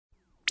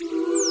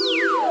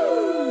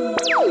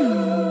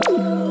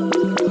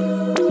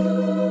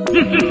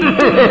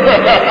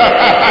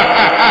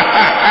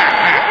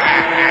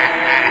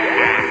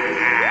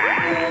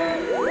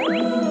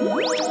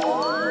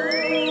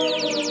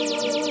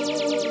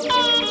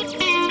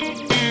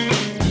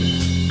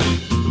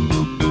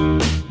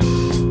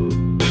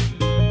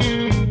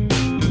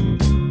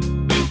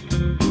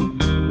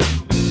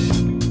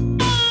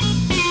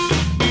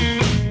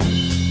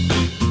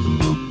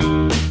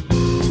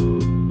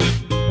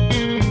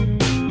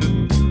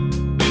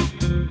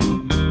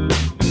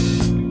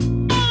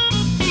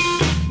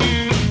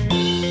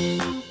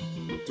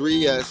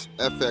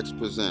FX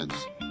presents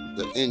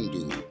the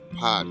Hindu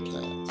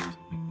Podcast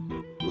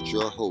with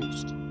your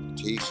host,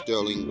 T.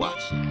 Sterling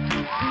Watson.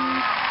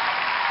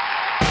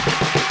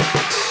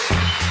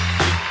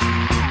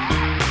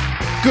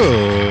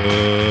 Good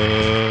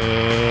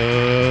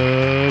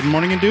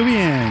morning,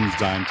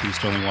 Indubians. I'm T.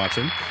 Sterling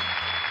Watson.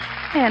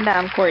 And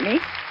I'm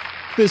Kortney.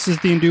 This is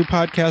the Hindu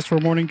Podcast, where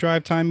morning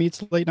drive time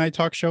meets late night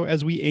talk show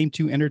as we aim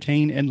to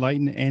entertain,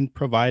 enlighten, and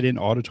provide an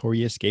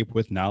auditory escape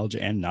with knowledge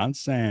and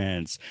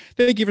nonsense.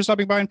 Thank you for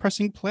stopping by and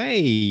pressing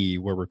play.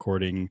 We're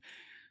recording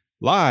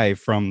live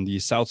from the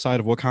south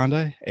side of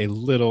Wakanda, a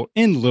little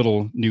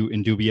new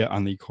Indubia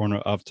on the corner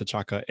of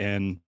T'Chaka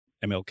and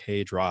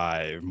MLK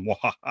Drive.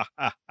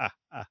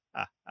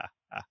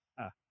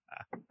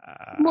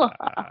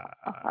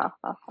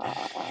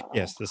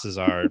 Yes, this is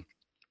our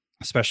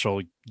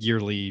special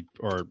yearly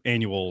or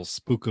annual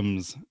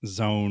spookums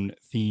zone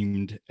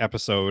themed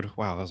episode.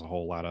 Wow, that's a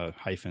whole lot of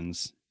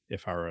hyphens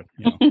if I were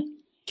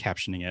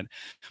captioning it.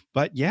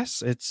 But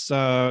yes, it's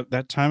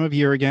that time of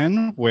year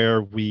again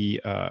where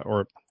we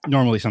or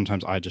normally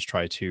sometimes I just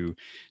try to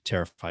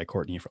terrify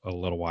Kortney for a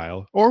little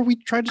while, or we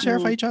try to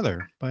terrify each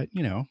other. But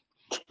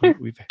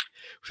we've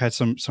had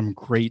some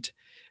great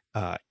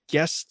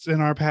guests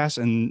in our past,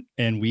 and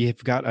we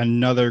have got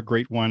another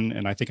great one,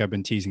 and I think I've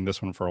been teasing this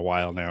one for a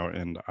while now,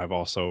 and I've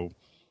also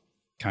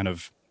kind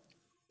of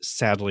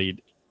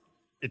sadly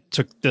it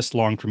took this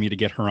long for me to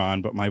get her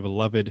on, but my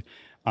beloved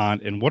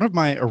aunt and one of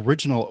my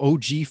original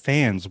OG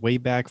fans way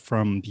back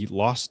from the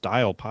Lost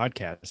Dial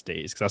podcast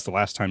days, because that's the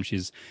last time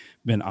she's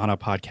been on a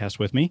podcast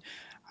with me.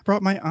 I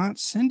brought my Aunt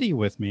Cindy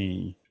with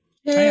me.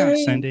 Hey, Hi, Aunt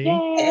Cindy.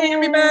 Hey,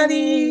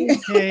 everybody.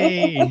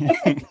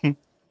 Hey.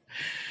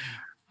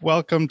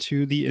 Welcome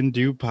to the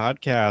Hindu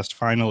Podcast.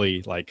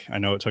 Finally, I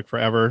know it took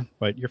forever,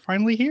 but you're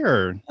finally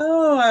here.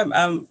 Oh,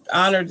 I'm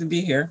honored to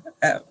be here.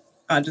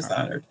 I'm just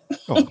honored.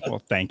 Oh,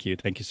 well, thank you.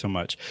 Thank you so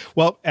much.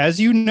 Well, as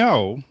you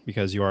know,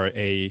 because you are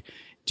a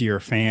dear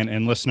fan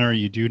and listener,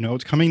 you do know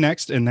what's coming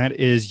next, and that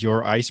is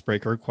your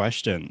icebreaker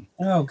question.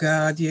 Oh,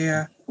 God,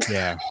 yeah.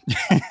 Yeah.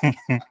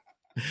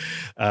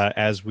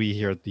 As we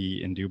here at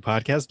the Hindu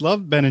Podcast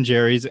love Ben and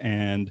Jerry's,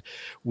 and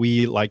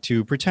we like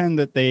to pretend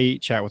that they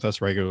chat with us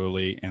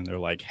regularly, and they're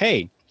like,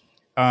 hey,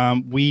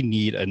 we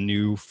need a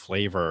new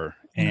flavor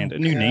and a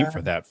new name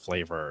for that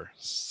flavor.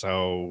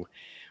 So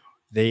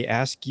they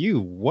ask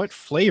you, what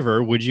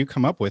flavor would you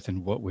come up with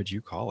and what would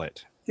you call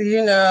it?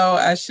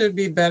 I should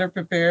be better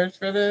prepared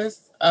for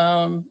this.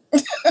 And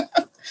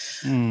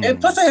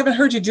plus I haven't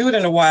heard you do it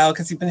in a while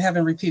because you've been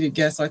having repeated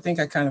guests, so I think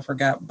I kind of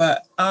forgot.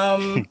 But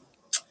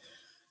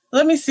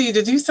let me see,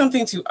 to do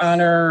something to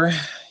honor,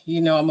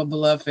 I'm a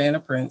beloved fan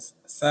of Prince.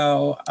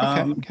 So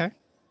okay.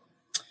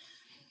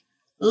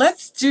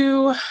 Let's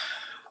do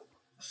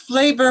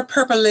flavor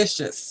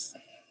purplicious.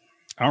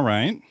 All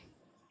right.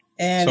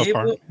 And so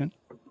far,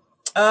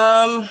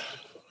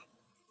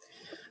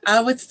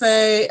 I would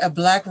say a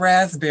black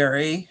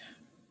raspberry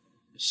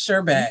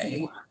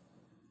sherbet.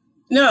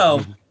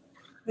 No,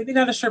 maybe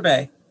not a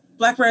sherbet.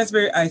 Black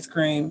raspberry ice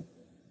cream,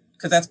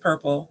 because that's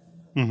purple.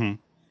 Mm-hmm.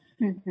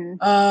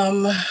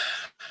 Mm-hmm.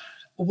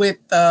 With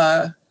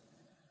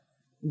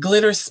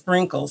glitter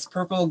sprinkles,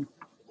 purple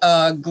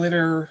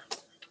glitter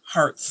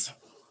hearts.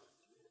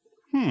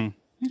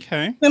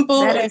 Okay.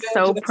 Simple. That is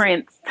so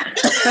Prince.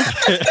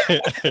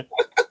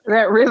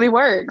 That really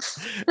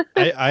works.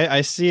 I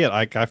see it.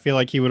 I feel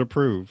like he would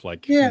approve.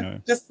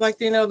 Just like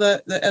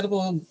the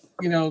edible,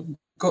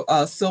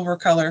 silver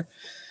color,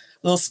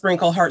 little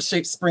sprinkle,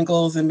 heart-shaped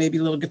sprinkles, and maybe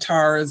little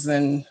guitars,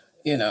 and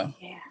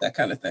that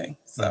kind of thing.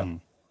 So.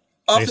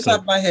 Off the top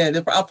of my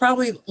head, I'll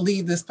probably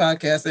leave this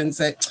podcast and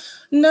say,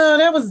 no,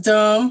 that was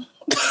dumb.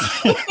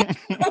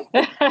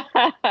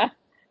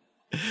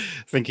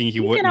 Thinking he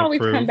you wouldn't can always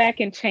approve. come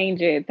back and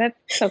change it.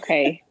 That's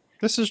okay.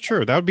 This is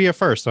true. That would be a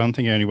first. I don't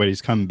think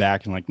anybody's come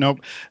back and nope,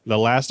 the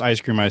last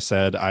ice cream I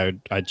said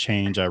I'd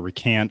change, I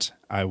recant.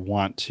 I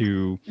want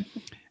to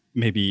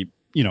maybe,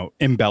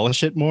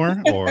 embellish it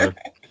more or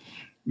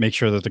make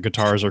sure that the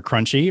guitars are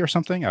crunchy or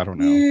something. I don't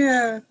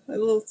know.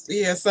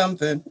 Yeah,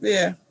 something.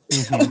 Yeah.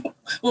 Mm-hmm.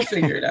 We'll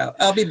figure it out.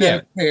 I'll be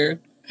better prepared.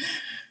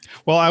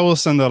 Well, I will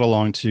send that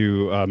along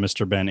to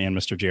Mr. Ben and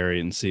Mr. Jerry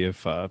and see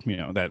if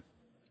that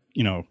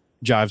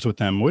jives with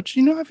them, which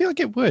I feel like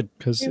it would,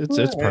 because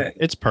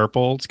it's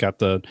purple. It's got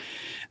the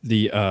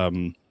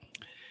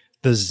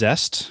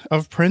zest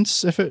of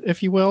Prince,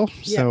 if you will.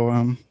 Yeah.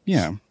 So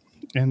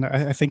and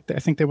I think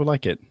they would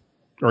like it.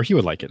 or he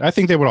would like it. I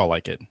think they would all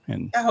like it.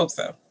 And I hope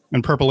so.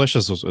 And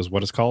Purplicious is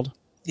what it's called?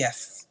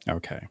 Yes.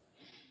 Okay.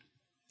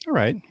 All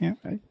right. Yeah.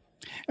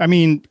 I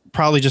mean,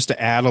 probably just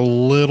to add a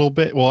little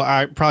bit. Well,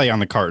 probably on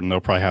the carton,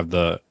 they'll probably have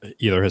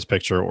either his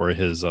picture or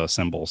his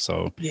symbol.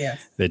 So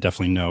they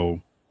definitely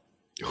know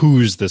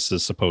whose this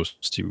is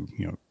supposed to,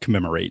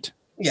 commemorate.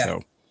 Yeah.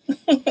 So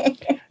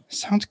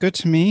sounds good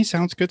to me.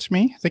 I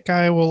think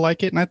I will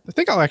like it. And I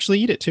think I'll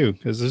actually eat it too.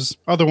 Because there's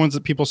other ones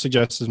that people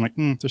suggest. I'm like,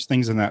 there's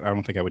things in that I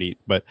don't think I would eat.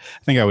 But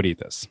I think I would eat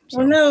this. So.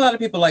 Well, not a lot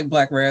of people like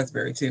black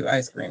raspberry too,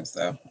 ice cream.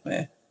 So,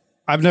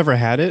 I've never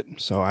had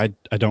it. So I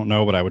don't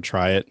know, but I would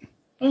try it.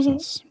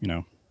 Since,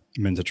 I'm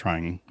into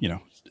trying,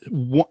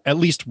 at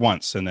least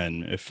once. And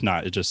then if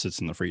not, it just sits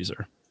in the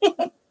freezer.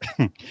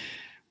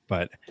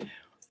 But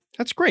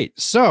that's great.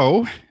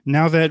 So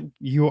now that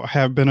you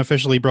have been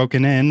officially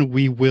broken in,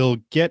 we will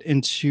get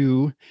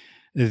into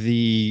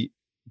the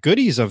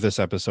goodies of this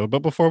episode.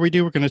 But before we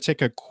do, we're going to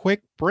take a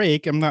quick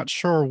break. I'm not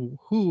sure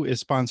who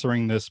is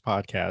sponsoring this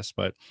podcast,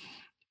 but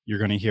you're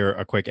going to hear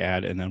a quick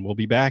ad and then we'll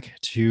be back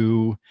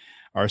to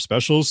our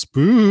special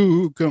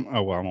spook.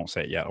 Oh, well, I won't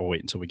say it yet. I'll wait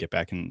until we get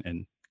back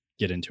and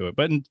get into it.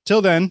 But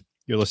until then,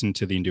 you're listening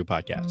to the Indu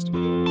Podcast.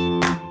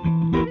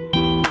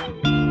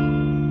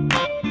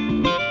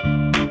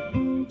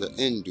 The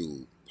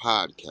Indu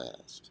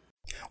Podcast.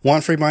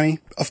 Want free money?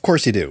 Of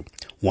course you do.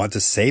 Want to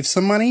save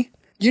some money?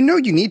 You know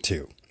you need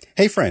to.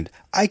 Hey friend,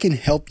 I can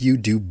help you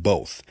do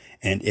both.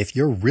 And if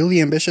you're really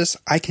ambitious,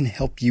 I can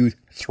help you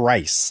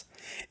thrice.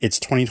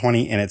 It's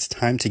 2020 and it's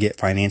time to get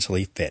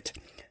financially fit.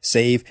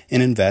 Save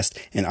and invest,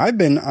 and I've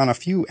been on a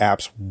few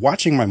apps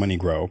watching my money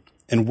grow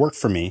and work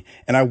for me,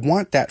 and I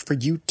want that for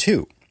you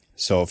too.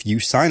 So if you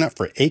sign up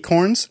for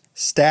Acorns,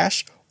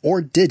 Stash,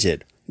 or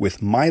Digit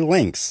with my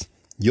links,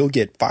 you'll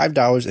get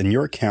 $5 in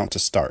your account to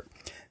start.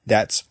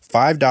 That's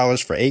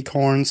 $5 for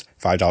Acorns,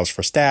 $5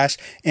 for Stash,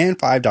 and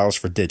 $5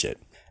 for Digit.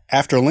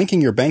 After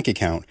linking your bank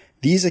account,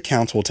 these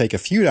accounts will take a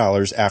few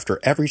dollars after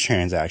every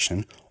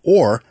transaction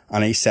or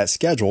on a set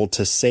schedule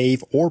to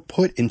save or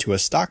put into a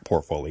stock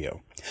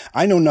portfolio.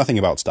 I know nothing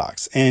about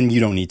stocks, and you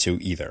don't need to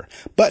either.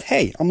 But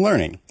hey, I'm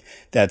learning.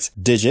 That's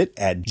Digit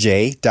at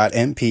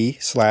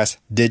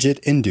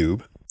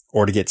j.mp/digitindoob,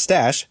 or to get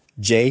Stash,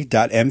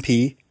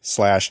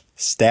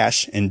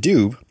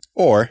 j.mp/stashandoob,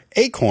 or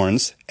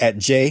Acorns at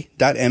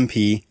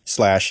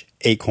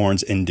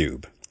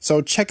j.mp/acornsindoob.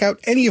 So check out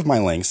any of my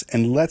links,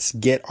 and let's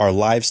get our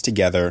lives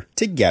together.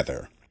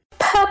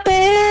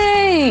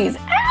 Puppies!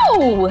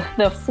 Ow!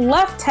 The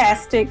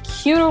fluff-tastic,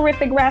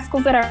 cute-horrific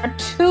rascals that are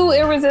too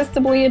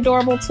irresistibly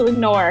adorable to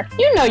ignore.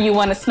 You know you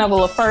want to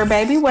snuggle a fur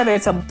baby, whether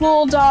it's a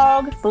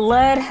bulldog,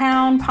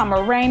 bloodhound,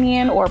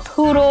 Pomeranian, or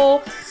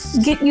poodle.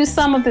 Get you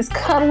some of this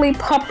cuddly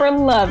pupper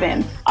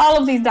loving. All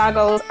of these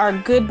doggos are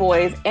good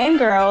boys and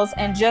girls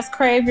and just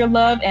crave your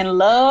love and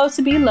love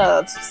to be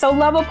loved. So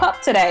love a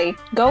pup today.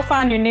 Go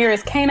find your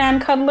nearest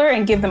canine cuddler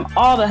and give them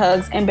all the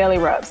hugs and belly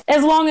rubs.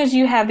 As long as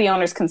you have the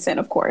owner's consent,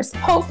 of course.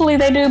 Hopefully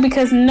they do,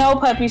 because no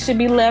puppy should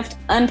be left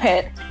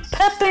unpet.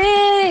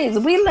 Puppies!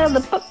 We love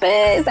the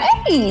puppies!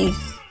 Hey!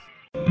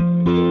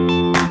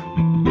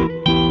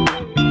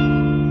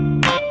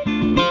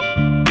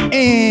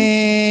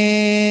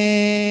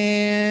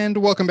 And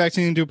welcome back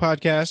to the Indu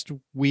Podcast.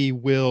 We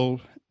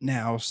will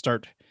now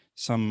start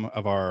some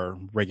of our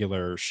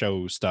regular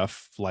show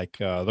stuff, like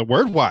the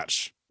Word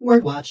Watch.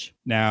 Word Watch.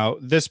 Now,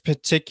 this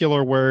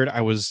particular word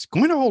I was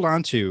going to hold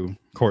on to,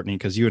 Kortney,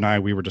 because you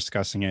and we were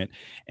discussing it.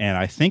 And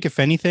I think, if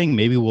anything,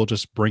 maybe we'll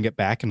just bring it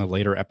back in a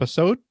later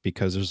episode,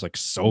 because there's like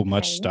so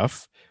much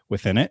stuff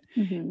within it.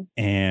 Mm-hmm.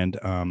 And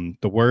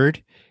the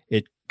word,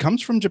 it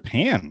comes from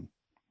Japan.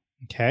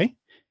 Okay.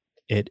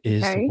 It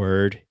is the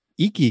word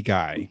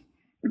ikigai.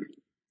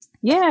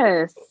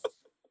 Yes.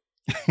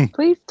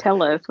 Please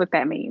tell us what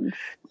that means.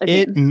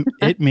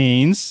 It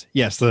means,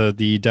 yes,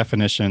 the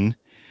definition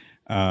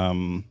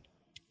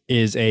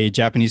is a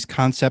Japanese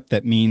concept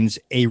that means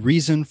a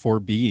reason for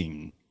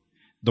being.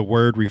 The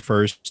word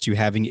refers to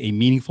having a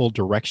meaningful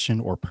direction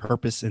or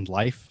purpose in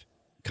life,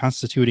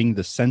 constituting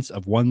the sense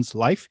of one's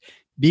life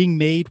being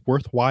made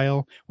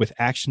worthwhile with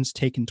actions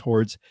taken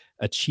towards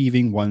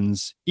achieving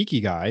one's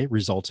ikigai,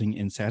 resulting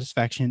in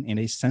satisfaction and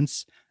a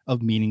sense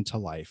of meaning to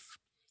life.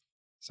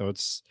 So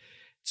it's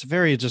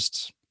very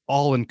just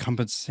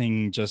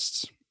all-encompassing,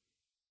 just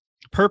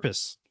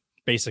purpose,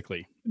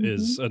 basically,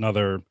 is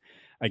another,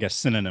 I guess,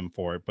 synonym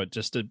for it, but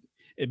just it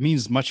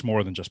means much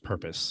more than just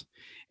purpose.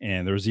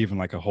 And there's even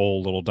like a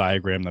whole little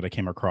diagram that I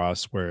came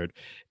across where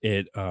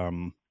it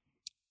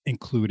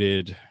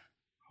included,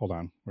 hold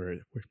on, where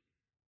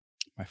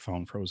my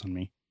phone froze on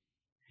me,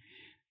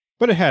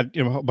 but it had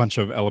a bunch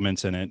of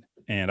elements in it,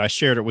 and I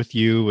shared it with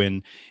you,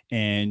 and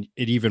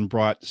it even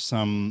brought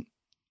some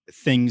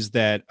things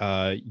that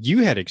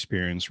you had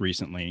experienced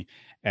recently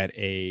at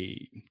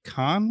a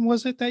con.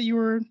 Was it that you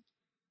were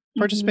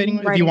participating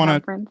with? If you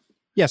want to,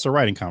 yes, a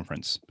writing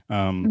conference.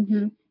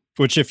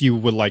 Which, if you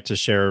would like to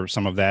share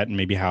some of that and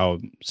maybe how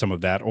some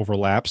of that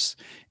overlaps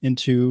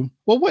into,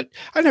 well, what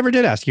I never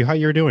did ask you how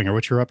you're doing or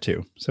what you're up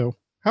to. So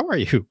how are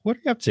you? What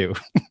are you up to?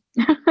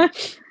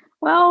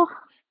 Well,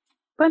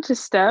 bunch of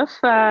stuff.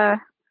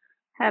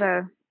 Had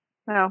a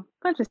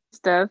bunch of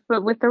stuff,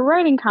 but with the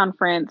writing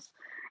conference,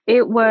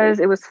 it was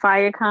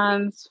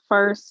FIYAHCon's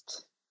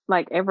first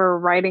like ever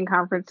writing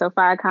conference. So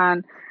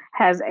FIYAHCon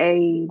has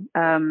a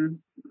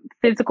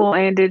physical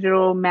and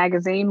digital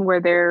magazine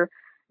where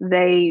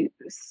they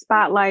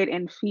spotlight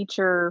and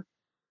feature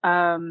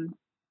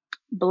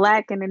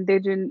Black and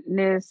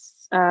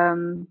Indigenous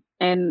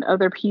and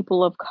other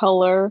people of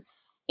color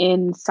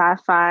in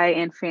sci-fi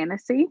and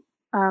fantasy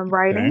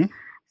writing. Okay.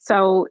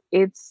 So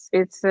it's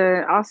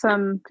a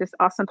awesome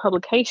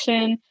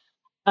publication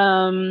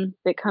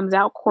that comes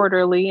out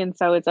quarterly, and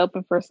so it's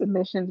open for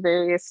submissions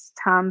various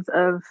times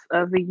of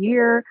the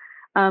year.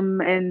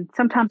 And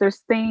sometimes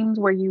there's themes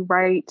where you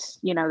write,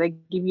 they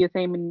give you a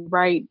theme and you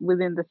write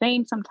within the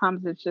theme.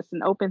 Sometimes it's just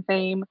an open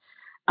theme,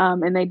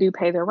 and they do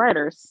pay their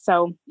writers.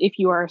 So if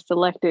you are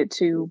selected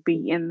to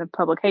be in the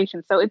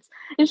publication, so it's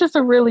just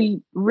a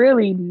really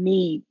really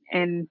neat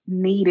and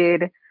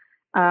needed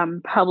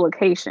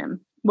publication.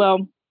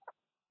 Well,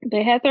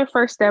 they had their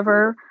first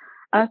ever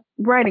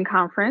writing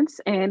conference,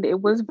 and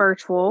it was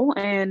virtual,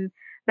 and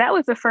that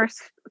was the first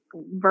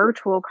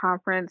virtual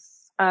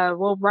conference,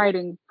 virtual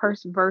writing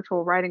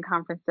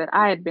conference that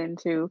I had been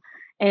to.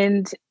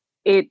 And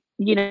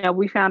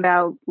we found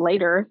out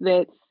later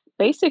that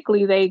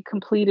basically they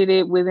completed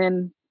it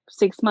within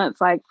 6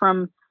 months, like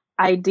from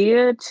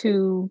idea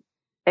to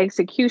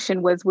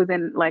execution was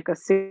within like a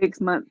 6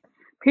 month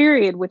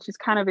period, which is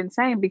kind of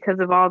insane because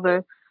of all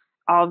the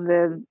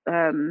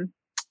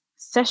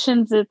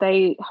sessions that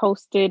they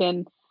hosted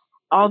and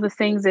all the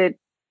things that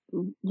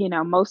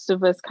most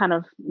of us kind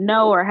of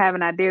know or have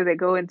an idea that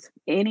go into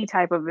any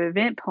type of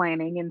event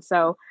planning. And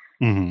so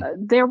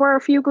there were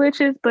a few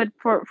glitches, but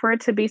for it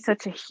to be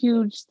such a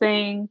huge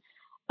thing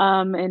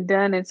and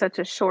done in such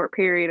a short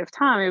period of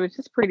time, it was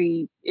just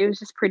pretty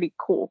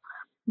cool.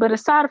 But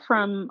aside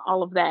from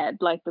all of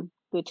that, like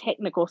the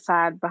technical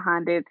side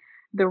behind it,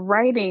 the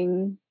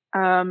writing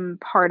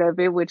part of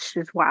it, which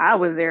is why I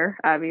was there,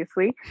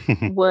 obviously,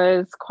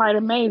 was quite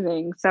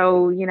amazing.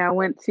 So,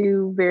 went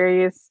to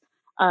various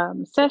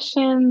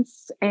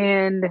sessions,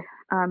 and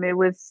it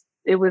was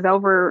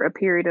over a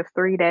period of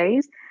 3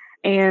 days.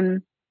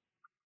 And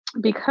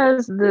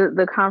because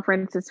the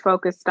conference is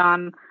focused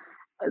on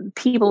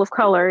people of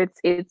color,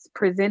 it's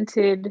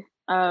presented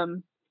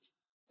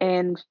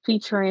and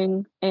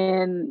featuring,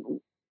 and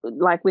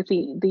like with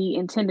the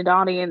intended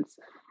audience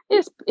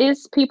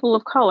is people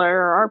of color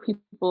or are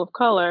people of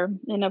color,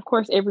 and of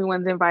course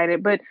everyone's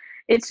invited, but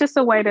it's just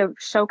a way to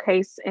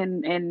showcase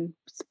and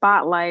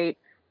spotlight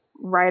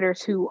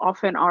writers who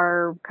often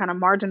are kind of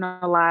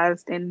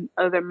marginalized in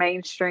other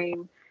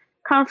mainstream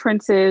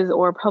conferences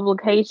or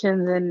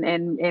publications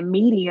and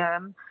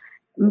medium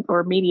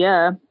or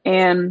media.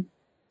 And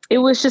it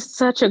was just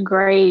such a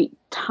great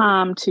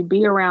time to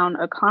be around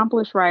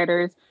accomplished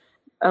writers,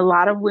 a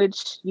lot of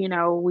which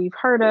we've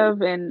heard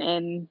of,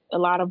 and a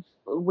lot of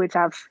which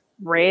I've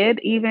read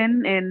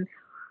even and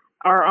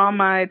are on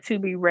my to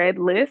be read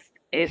list.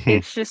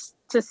 It's just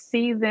to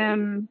see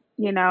them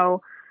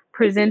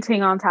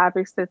presenting on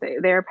topics that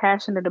they're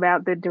passionate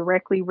about, that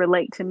directly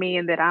relate to me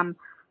and that I'm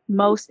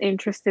most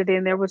interested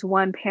in. There was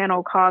one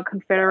panel called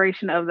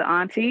Confederation of the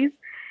Aunties,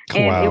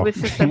 and Wow. it was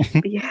just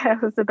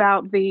it was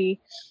about the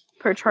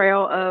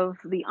portrayal of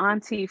the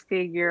auntie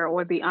figure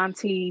or the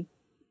auntie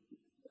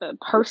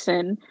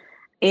person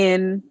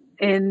in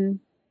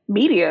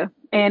media,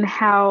 and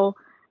how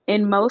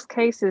in most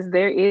cases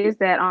there is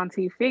that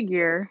auntie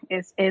figure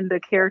is in the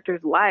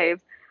character's life.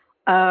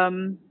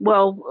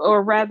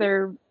 Or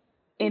rather,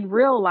 in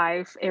real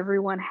life,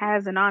 everyone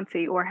has an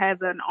auntie or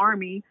has an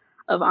army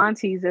of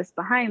aunties that's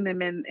behind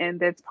them, and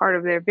that's part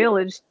of their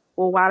village.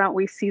 Well, why don't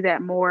we see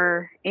that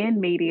more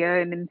in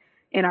media and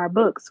in our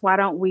books? Why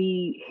don't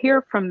we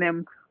hear from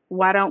them?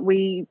 Why don't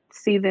we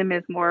see them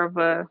as more of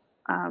a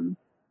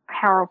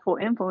powerful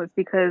influence?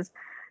 Because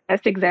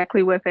that's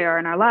exactly what they are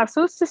in our lives.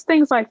 So it's just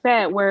things like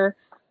that where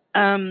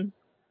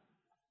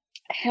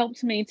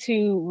helped me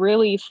to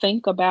really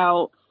think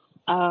about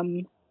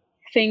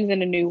things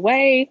in a new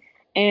way,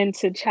 and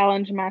to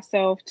challenge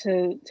myself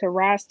to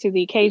rise to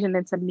the occasion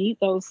and to meet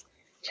those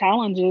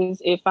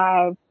challenges if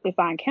I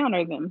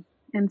encounter them.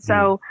 And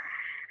so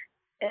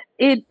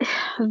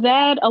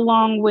that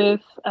along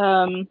with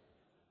I'm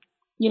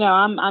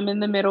in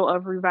the middle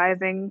of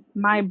revising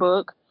my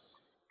book,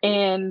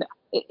 and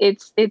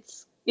it's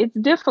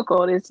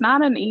difficult. It's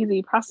not an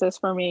easy process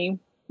for me,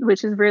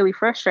 which is really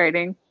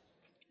frustrating,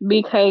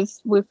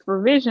 because with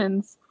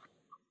revisions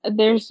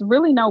there's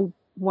really no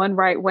one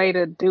right way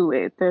to do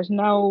it. There's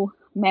no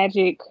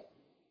magic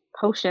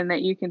potion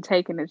that you can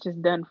take and it's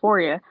just done for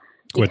you.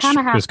 You Which kind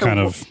of have is to kind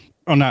of,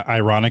 not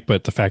ironic,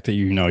 but the fact that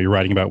you're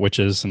writing about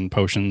witches and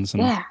potions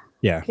and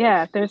yeah.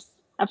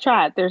 I've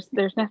tried. There's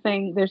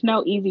nothing. There's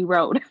no easy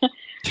road.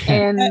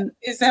 And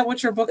is that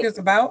what your book is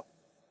about?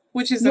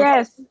 Witches?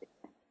 Yes.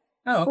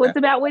 Oh, okay. Well, it's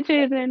about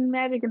witches and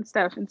magic and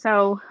stuff. And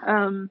so,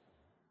 and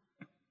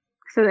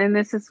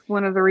this is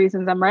one of the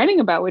reasons I'm writing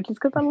about witches,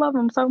 because I love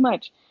them so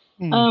much.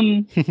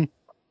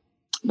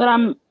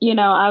 But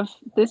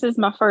this is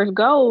my first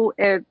go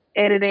at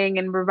editing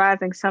and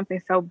revising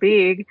something so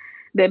big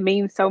that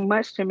means so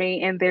much to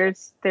me. And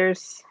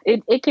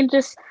it can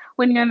just,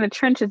 when you're in the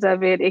trenches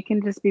of it, it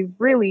can just be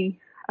really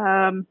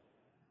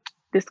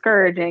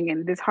discouraging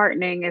and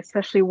disheartening,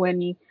 especially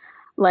when you,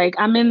 like,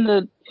 I'm in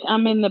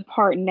the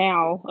part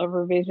now of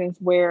revisions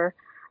where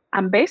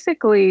I'm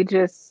basically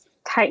just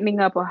tightening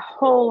up a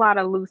whole lot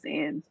of loose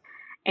ends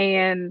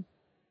and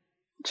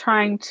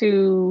trying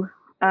to,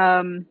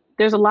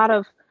 there's a lot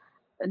of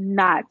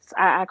knots.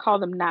 I call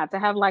them knots. I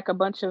have like a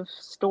bunch of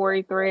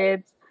story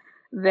threads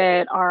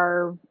that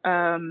are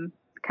kind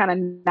of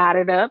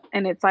knotted up.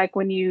 And it's like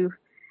I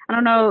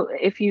don't know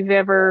if you've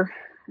ever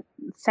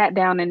sat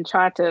down and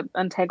tried to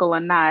untangle a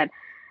knot.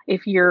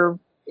 If you're,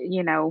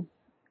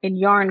 in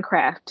yarn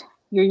craft,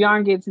 your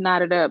yarn gets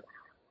knotted up.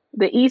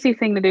 The easy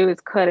thing to do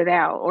is cut it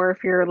out. Or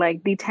if you're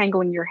like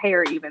detangling your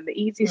hair, even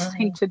the easiest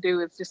thing to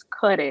do is just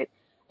cut it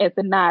at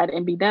the knot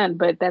and be done.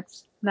 But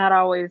that's not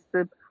always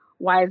the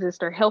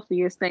wisest or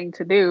healthiest thing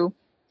to do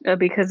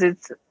because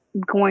it's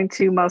going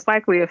to most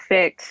likely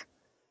affect,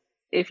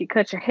 if you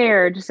cut your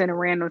hair just in a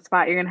random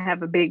spot, you're going to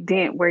have a big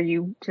dent where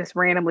you just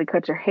randomly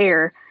cut your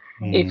hair.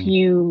 If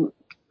you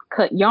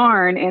cut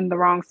yarn in the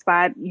wrong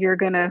spot, you're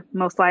going to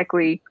most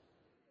likely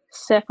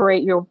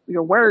separate your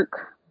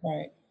work.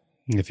 Right.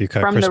 If you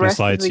cut Christmas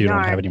lights, you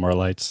don't have any more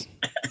lights.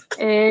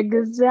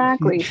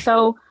 Exactly.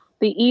 So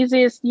the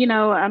easiest,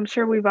 I'm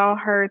sure we've all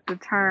heard the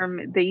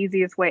term, the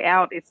easiest way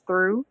out is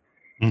through.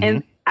 Mm-hmm.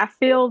 And I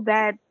feel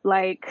that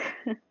like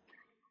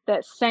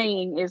that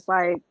saying is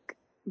like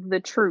the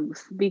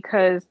truth,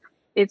 because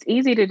it's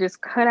easy to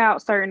just cut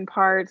out certain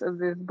parts of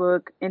this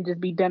book and just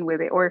be done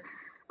with it, or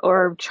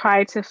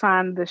try to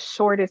find the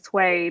shortest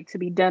way to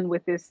be done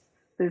with this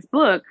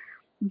book.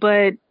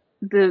 But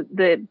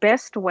the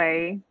best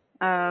way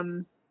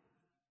to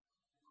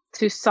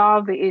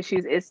solve the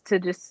issues is to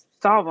just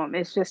solve them.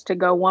 It's just to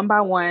go one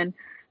by one,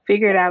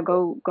 figure it out,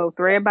 go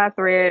thread by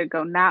thread,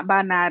 go knot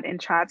by knot, and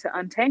try to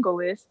untangle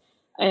this,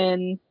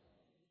 and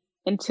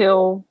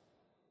until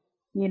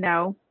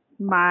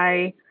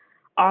my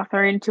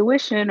author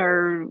intuition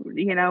or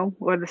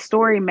the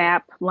story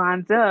map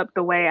lines up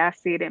the way I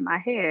see it in my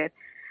head.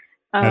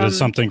 Now, does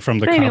something from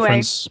the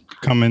conference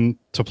come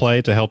into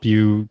play to help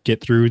you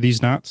get through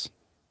these knots?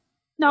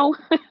 No.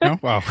 No?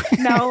 Wow.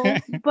 No,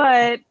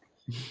 but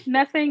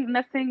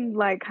nothing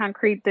like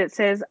concrete that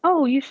says,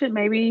 oh, you should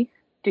maybe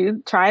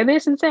try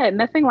this instead.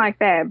 Nothing like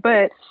that.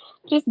 But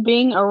just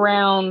being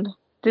around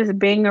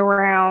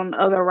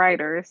other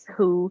writers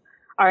who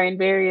are in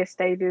various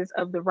stages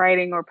of the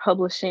writing or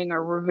publishing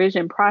or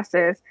revision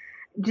process,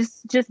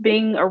 just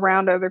being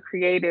around other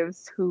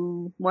creatives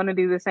who want to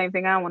do the same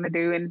thing I want to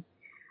do, and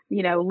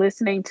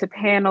listening to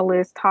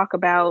panelists talk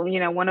about,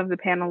 one of the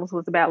panels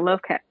was about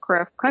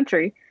Lovecraft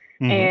Country.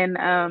 Mm-hmm.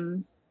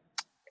 And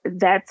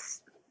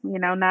that's,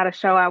 not a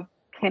show I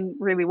can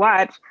really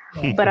watch,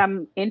 but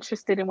I'm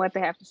interested in what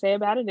they have to say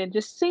about it, and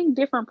just seeing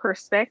different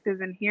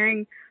perspectives and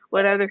hearing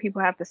what other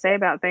people have to say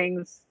about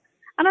things.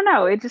 I don't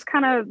know. It just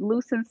kind of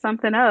loosens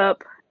something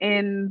up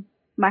in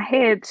my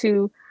head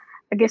to,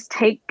 I guess,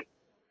 take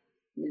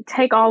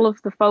all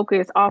of the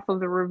focus off of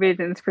the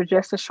revisions for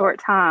just a short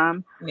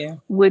time,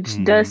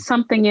 which does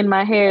something in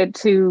my head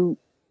to,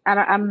 I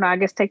don't know, I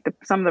guess take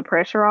some of the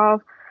pressure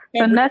off.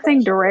 So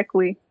nothing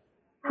directly,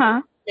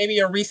 Maybe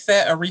a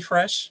reset, a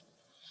refresh.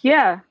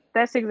 Yeah,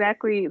 that's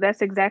exactly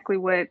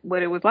what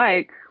it was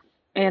like.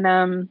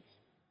 And,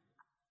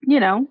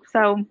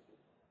 so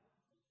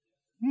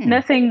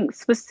nothing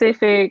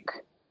specific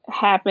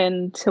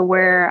happened to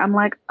where I'm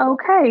like,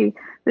 okay,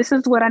 this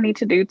is what I need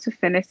to do to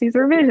finish these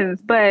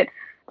revisions. But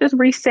just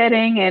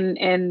resetting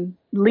and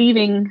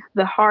leaving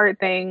the hard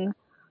thing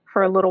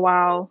for a little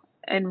while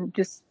and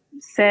just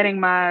setting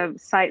my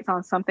sights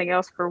on something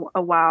else for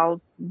a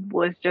while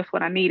was just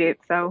what I needed.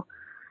 So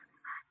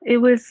it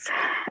was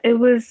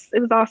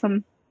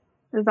awesome.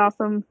 It was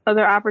awesome.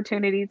 Other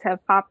opportunities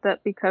have popped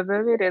up because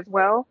of it as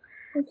well.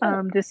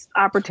 Okay. Just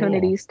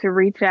opportunities to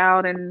reach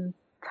out and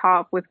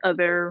talk with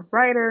other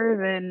writers.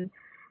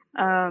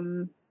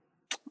 And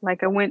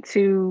like I went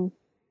to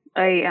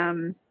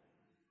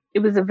it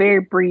was a very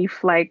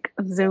brief like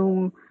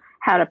Zoom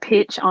how to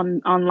pitch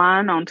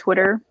online on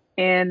Twitter.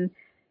 And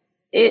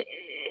it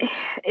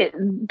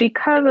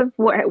because of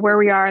where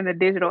we are in the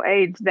digital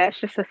age, that's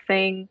just a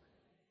thing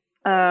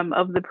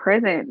of the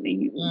present.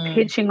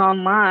 Pitching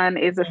online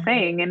is a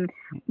thing, and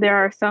there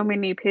are so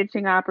many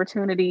pitching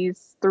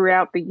opportunities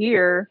throughout the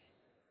year,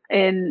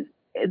 and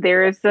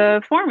there is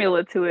a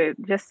formula to it.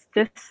 Just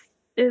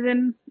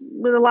isn't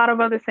with a lot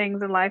of other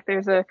things in life.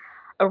 There's a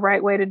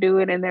right way to do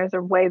it, and there's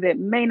a way that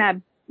may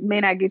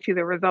not get you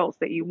the results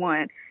that you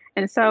want.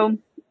 And so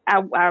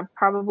I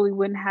probably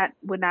would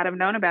not have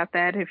known about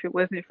that if it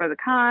wasn't for the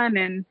con,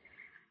 and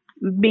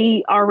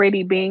me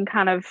already being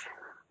kind of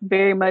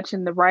very much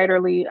in the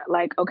writerly,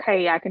 like,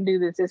 okay, I can do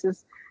this. This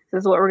is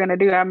what we're gonna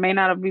do. I may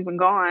not have even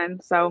gone.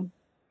 So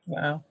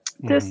wow,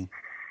 just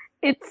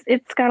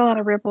it's got a lot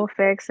of ripple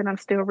effects, and I'm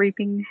still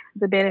reaping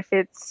the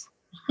benefits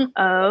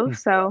of.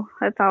 So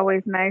that's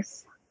always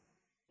nice.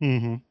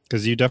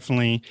 Because you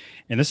definitely,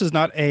 and this is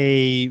not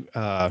a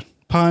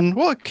pun.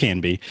 Well, it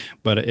can be,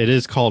 but it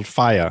is called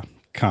FIYAH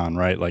Con,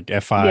 right? Like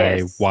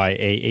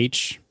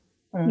FIYAH.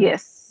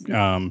 Yes.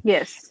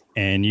 Yes.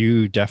 And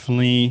you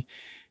definitely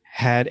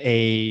had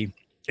a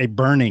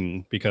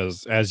burning,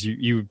 because as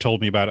you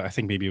told me about it, I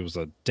think maybe it was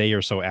a day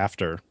or so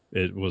after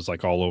it was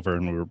like all over,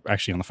 and we were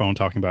actually on the phone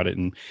talking about it,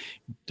 and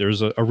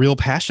there's a real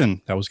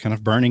passion that was kind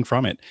of burning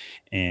from it.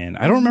 And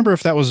I don't remember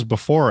if that was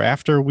before or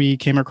after we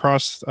came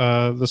across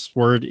this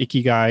word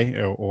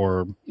ikigai,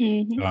 or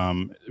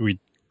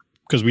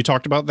because we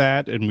talked about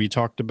that, and we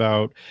talked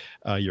about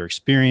your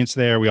experience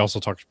there. We also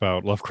talked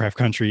about Lovecraft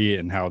Country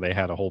and how they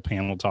had a whole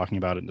panel talking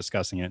about it and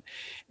discussing it.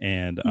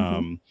 And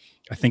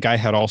I think I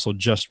had also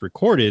just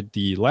recorded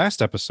the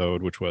last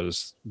episode, which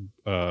was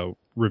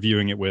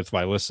reviewing it with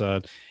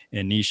Vilissa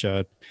and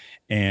Nisha.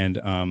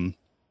 And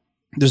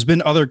there's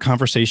been other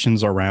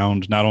conversations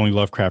around not only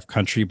Lovecraft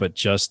Country, but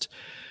just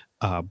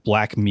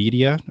Black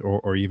media,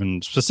 or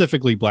even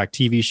specifically Black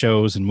TV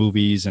shows and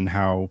movies, and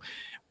how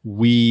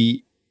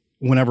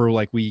whenever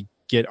like we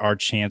get our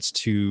chance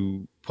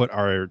to put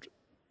our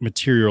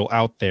material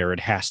out there, it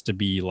has to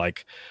be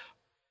like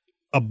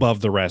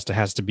above the rest. It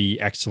has to be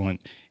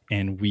excellent.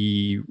 And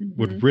we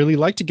would really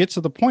like to get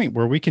to the point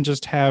where we can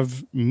just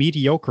have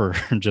mediocre,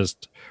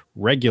 just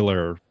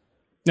regular,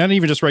 not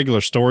even just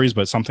regular stories,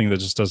 but something that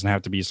just doesn't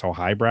have to be so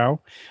highbrow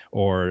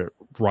or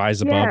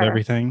rise above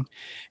everything.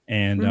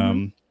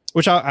 And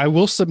which I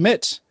will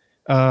submit,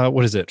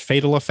 what is it?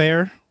 Fatal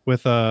Affair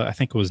with, I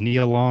think it was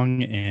Nia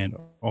Long and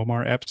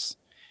Omar Epps.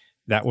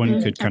 That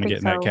one could kind of get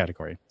in that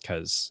category,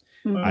 because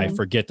I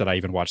forget that I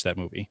even watched that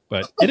movie,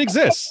 but it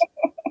exists.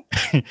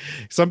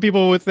 Some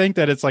people would think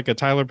that it's like a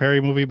Tyler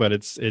Perry movie, but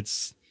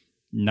it's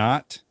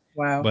not.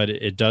 Wow. But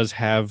it does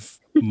have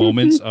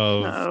moments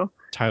of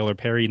Tyler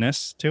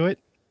Perry-ness to it.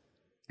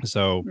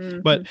 So,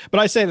 but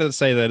I say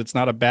that it's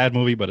not a bad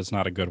movie, but it's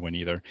not a good one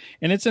either.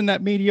 And it's in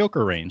that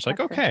mediocre range. Like,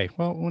 okay,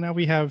 well now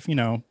we have,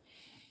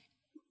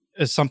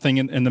 something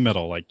in the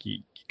middle. Like you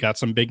got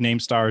some big name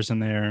stars in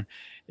there.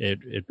 It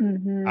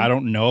I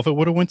don't know if it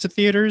would have went to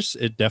theaters.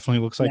 It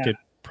definitely looks like it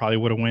probably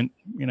would have went,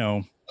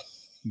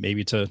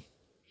 maybe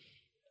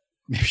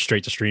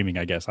straight to streaming,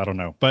 I guess. I don't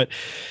know, but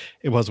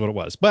it was what it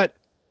was. But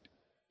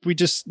we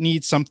just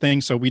need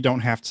something so we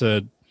don't have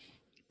to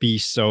be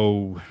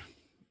so,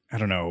 I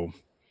don't know,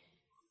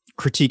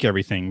 critique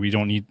everything. We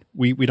don't need,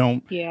 we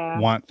don't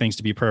want things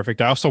to be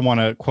perfect. I also want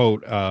to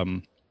quote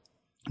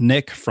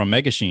Nick from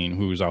Megashine,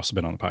 who's also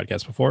been on the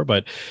podcast before,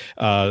 but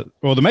the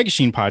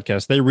Megashine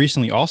podcast, they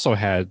recently also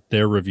had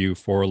their review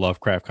for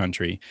Lovecraft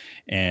Country,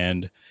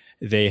 and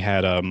they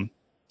had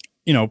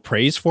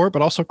praise for it,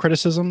 but also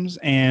criticisms.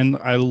 And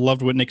I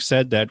loved what Nick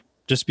said, that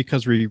just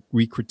because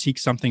we critique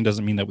something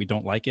doesn't mean that we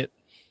don't like it.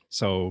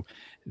 So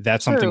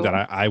that's something that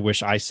I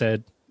wish I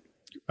said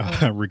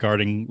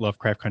regarding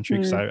Lovecraft Country,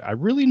 because I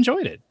really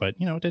enjoyed it, but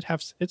it did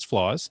have its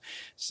flaws.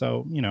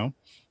 So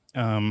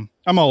I'm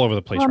all over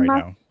the place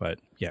now, but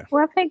yeah.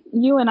 Well, I think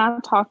you and I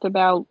talked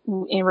about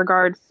in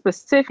regards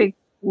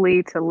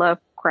specifically to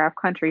Lovecraft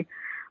Country,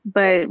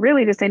 but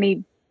really just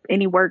any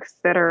works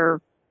that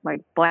are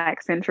like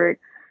Black centric.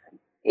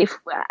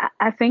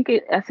 I think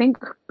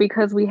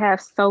because we have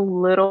so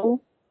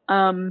little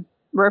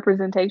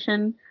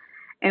representation,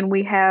 and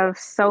we have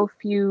so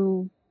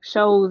few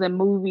shows and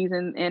movies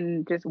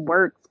and just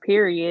works,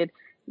 period,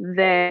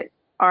 that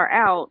are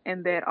out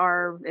and that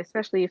are,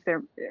 especially if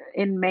they're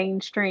in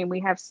mainstream, we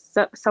have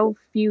so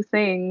few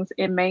things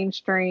in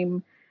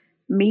mainstream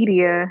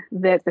media,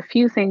 that the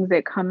few things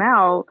that come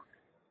out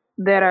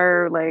that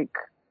are like,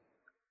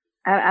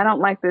 I don't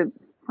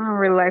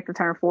really like the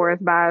term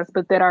forest bias,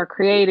 but that are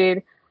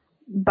created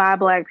by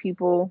Black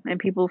people and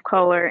people of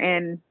color,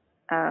 and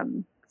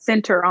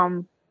center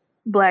on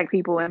Black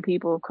people and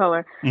people of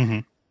color.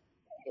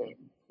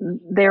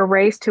 They're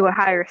raised to a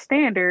higher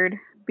standard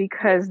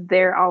because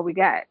they're all we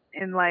got.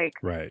 And like,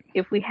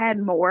 if we had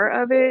more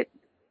of it,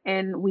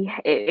 and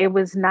it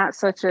was not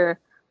such an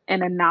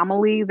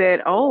anomaly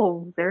that,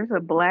 oh, there's a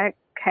Black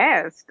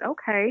cast,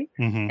 okay,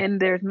 and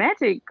there's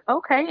magic,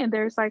 okay, and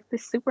there's like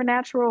this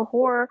supernatural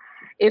horror.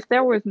 If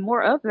there was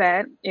more of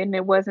that, and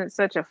it wasn't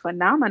such a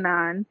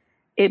phenomenon,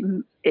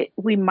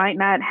 we might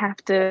not have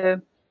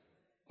to,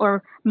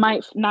 or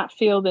might not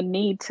feel the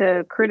need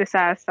to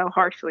criticize so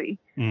harshly.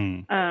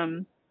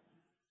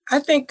 I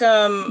think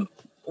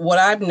what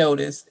I've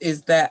noticed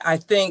is that I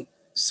think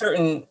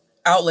certain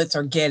outlets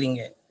are getting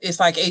it. It's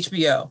like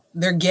HBO.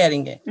 They're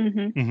getting it.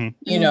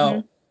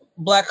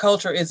 Black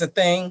culture is a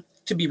thing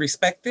to be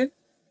respected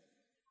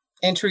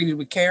and treated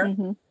with care.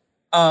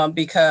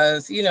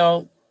 Because,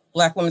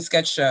 Black Women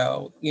Sketch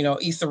Show,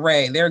 Issa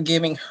Rae, they're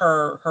giving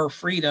her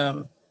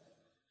freedom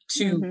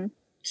to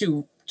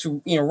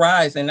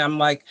rise. And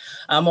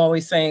I'm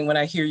always saying, when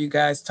I hear you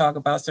guys talk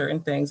about certain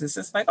things, it's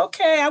just like,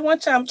 okay,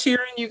 I'm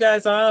cheering you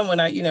guys on when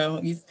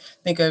you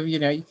think of,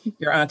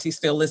 your auntie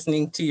still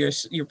listening to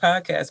your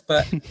podcast,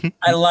 but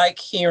I like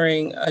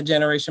hearing a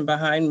generation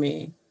behind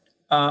me.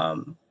 I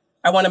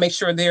want to make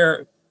sure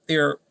they're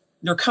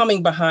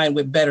coming behind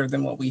with better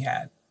than what we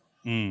had.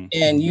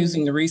 and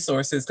using the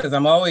resources, because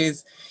I'm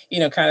always,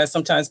 kind of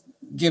sometimes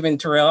giving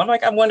Terrell. I'm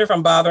like, I wonder if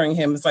I'm bothering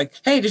him. It's like,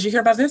 hey, did you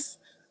hear about this?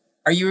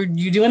 Are you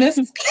doing this?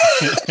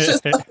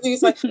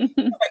 He's like,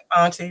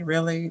 Auntie,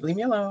 really? Leave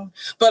me alone.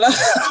 But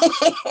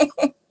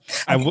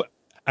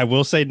I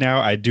will say now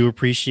I do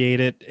appreciate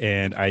it,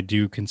 and I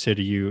do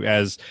consider you,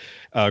 as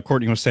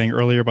Kortney was saying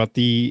earlier about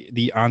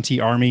the Auntie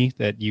Army,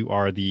 that you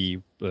are the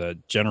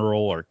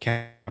general or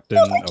captain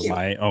of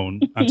my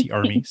own Auntie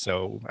Army.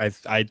 So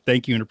I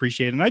thank you and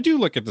appreciate it. And I do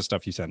look at the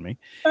stuff you send me,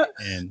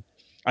 and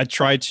I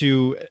try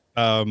to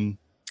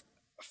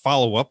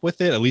follow up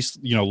with it, at least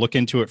look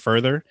into it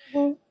further.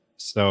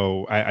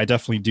 So I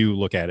definitely do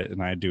look at it,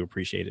 and I do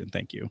appreciate it, and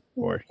thank you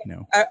for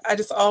I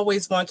just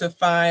always want to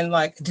find,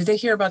 like, did they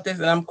hear about this?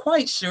 And I'm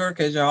quite sure,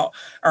 because y'all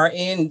are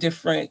in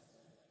different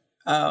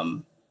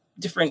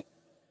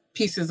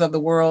pieces of the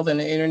world, and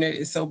the internet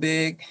is so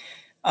big.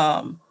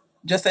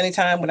 Just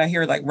anytime when I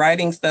hear like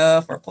writing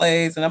stuff or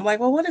plays, and I'm like,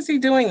 well, what is he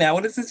doing now?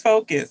 What is his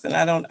focus? And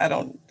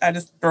I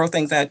just throw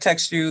things out,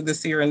 text you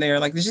this here and there,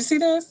 like, did you see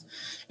this?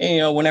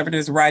 And, whenever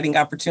there's writing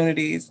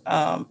opportunities.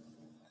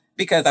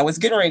 Because I was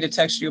getting ready to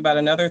text you about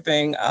another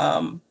thing. I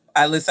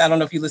don't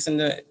know if you listen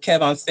to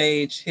Kev on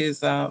Stage,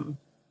 his,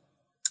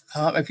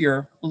 if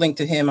you're linked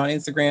to him on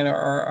Instagram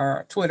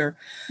or Twitter,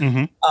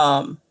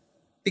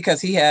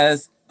 because he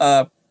has,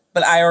 but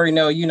I already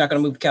know you're not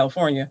going to move to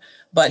California,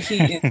 but he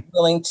is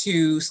willing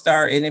to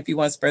start. And if you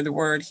want to spread the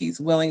word, he's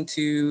willing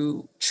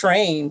to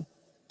train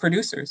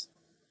producers.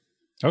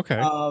 Okay.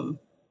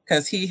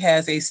 Because he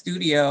has a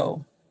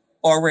studio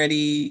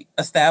already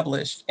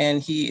established,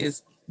 and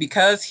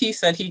because he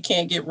said he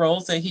can't get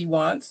roles that he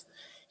wants,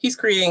 he's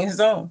creating his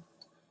own.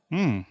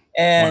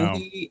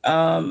 And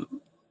wow.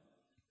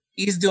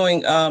 He's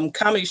doing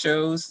comedy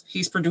shows.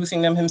 He's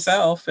producing them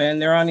himself,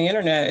 and they're on the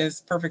internet.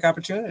 It's a perfect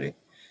opportunity.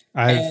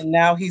 And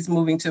now he's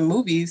moving to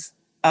movies,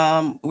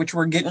 which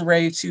we're getting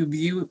ready to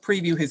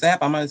preview his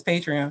app. I'm on his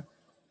Patreon,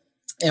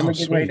 and we're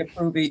getting ready to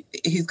prove it.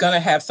 He's going to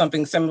have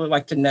something similar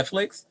like to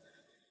Netflix,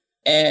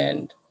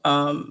 and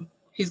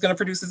he's going to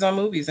produce his own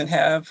movies and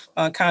have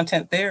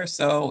content there.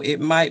 So it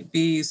might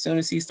be, as soon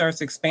as he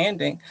starts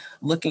expanding,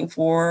 looking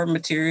for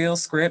material,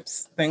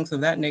 scripts, things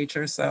of that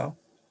nature. So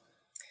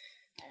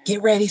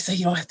get ready so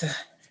you don't have to,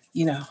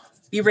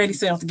 be ready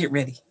so you don't have to get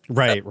ready.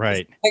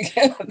 Right.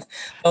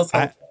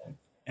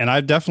 And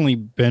I've definitely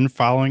been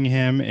following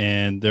him,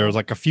 and there was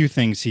like a few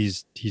things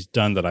he's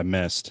done that I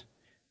missed.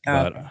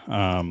 But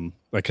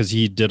because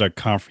he did a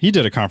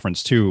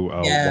conference too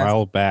a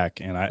while back,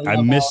 and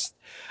I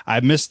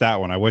missed that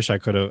one. I wish I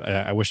could have.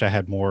 I wish I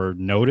had more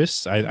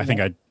notice. I think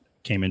I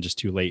came in just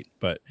too late.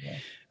 But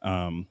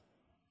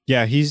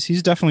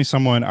he's definitely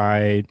someone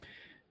I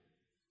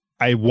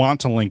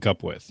want to link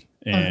up with,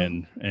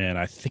 and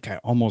I think I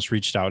almost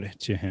reached out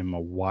to him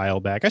a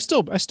while back. I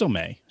still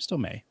may. So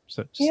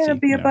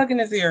be a bug in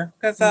his ear,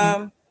 because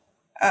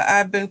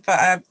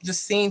I've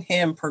just seen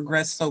him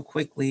progress so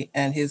quickly,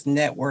 and his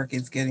network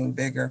is getting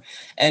bigger,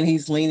 and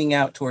he's leaning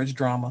out towards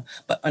drama.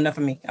 But enough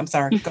of me. I'm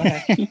sorry. Go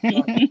ahead.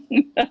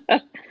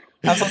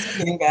 I'm supposed to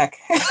be getting back.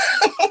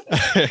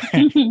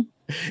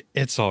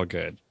 It's all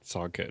good.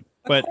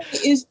 But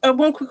is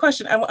one quick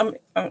question. I'm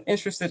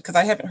interested, because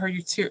I haven't heard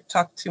you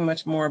talk too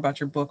much more about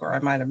your book, or I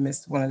might have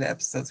missed one of the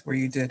episodes where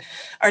you did.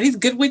 Are these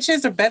good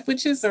witches or bad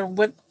witches, or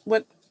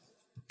what?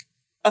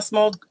 A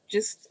small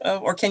gist,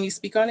 or can you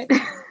speak on it?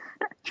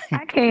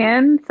 I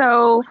can.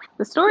 So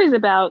the story is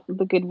about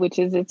the Good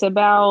Witches. It's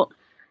about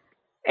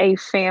a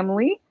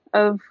family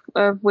of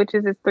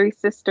witches. It's 3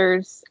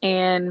 sisters,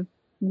 and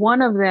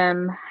one of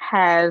them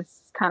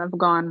has kind of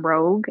gone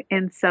rogue,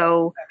 and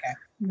so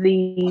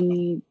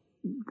the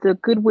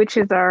Good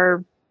Witches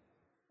are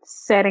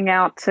setting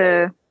out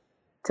to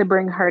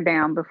bring her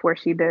down before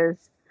she does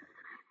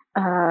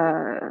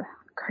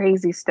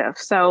crazy stuff.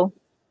 So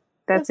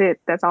that's it.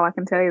 That's all I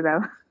can tell you,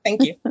 though.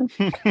 Thank you.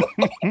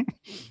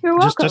 You're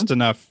welcome.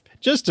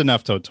 Just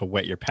enough to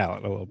wet your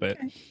palate a little bit.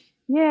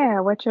 Yeah,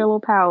 wet your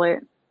little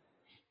palate.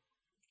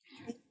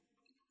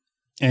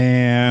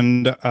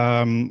 And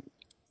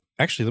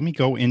actually, let me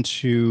go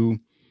into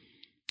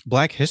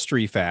Black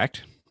History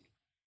Fact.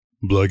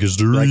 Black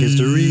History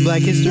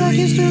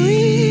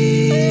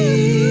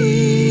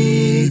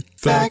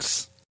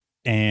Facts.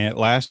 And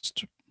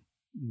last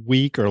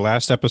week or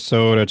last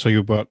episode, I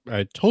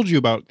told you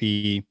about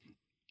the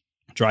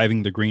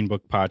Driving the Green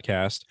Book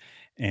podcast,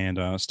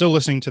 and still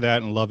listening to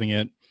that and loving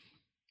it.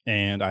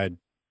 And I'm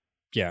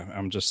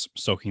just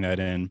soaking that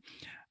in.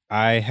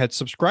 I had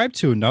subscribed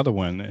to another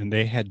one, and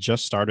they had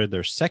just started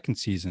their 2nd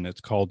season.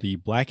 It's called the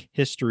Black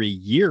History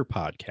Year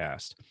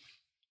podcast.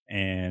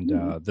 And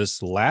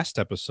this last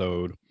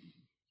episode,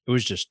 it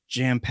was just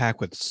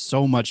jam-packed with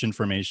so much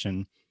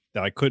information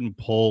that I couldn't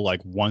pull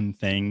like one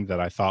thing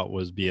that I thought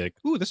was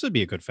this would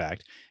be a good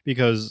fact,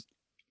 because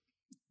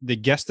the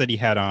guest that he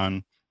had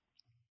on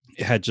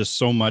had just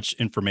so much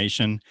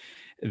information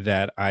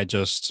that I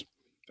just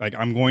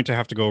I'm going to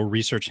have to go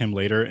research him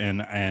later.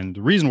 And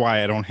the reason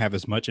why I don't have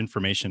as much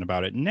information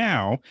about it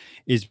now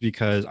is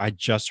because I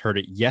just heard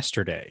it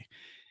yesterday.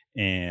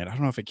 And I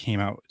don't know if it came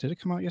out. Did it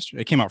come out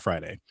yesterday? It came out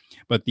Friday.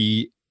 But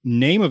the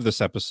name of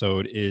this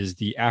episode is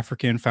The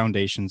African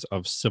Foundations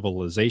of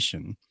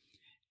Civilization.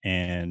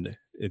 And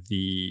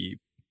the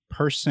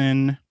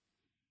person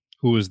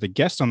who is the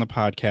guest on the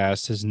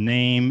podcast, his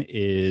name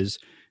is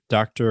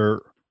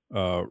Dr.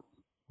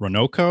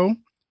 Ronoko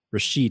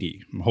Rashidi.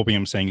 I'm hoping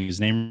I'm saying his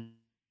name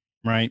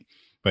right,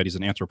 but he's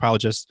an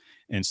anthropologist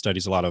and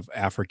studies a lot of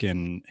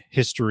African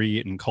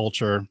history and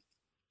culture.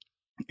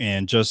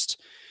 And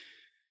just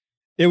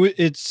it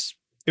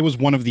was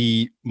one of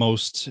the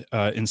most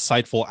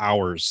insightful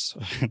hours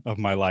of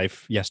my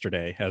life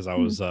yesterday, as I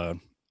was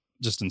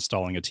just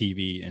installing a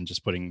TV and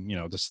just putting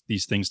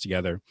these things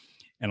together.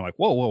 And I'm like,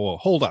 whoa,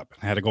 hold up!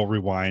 I had to go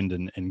rewind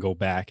and go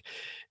back,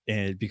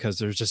 and because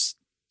there's just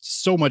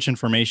so much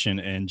information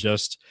and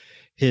just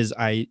his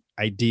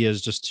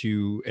ideas just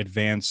to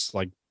advance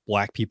like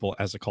Black people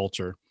as a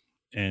culture,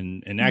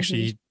 and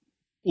actually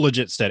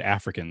legit said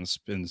Africans,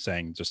 and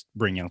saying just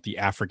bringing out the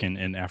African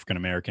and African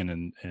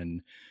American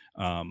and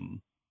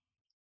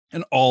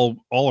all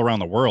around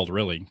the world,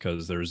 really,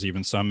 because there's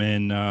even some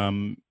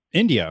in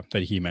India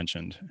that he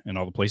mentioned, and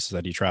all the places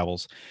that he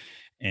travels,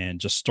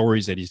 and just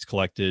stories that he's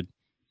collected.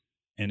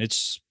 And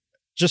it's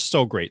just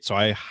so great. So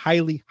I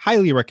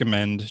highly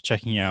recommend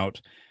checking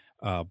out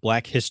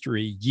Black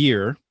History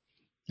Year.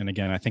 And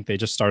again, I think they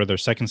just started their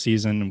second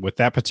season with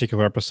that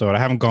particular episode. I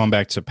haven't gone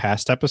back to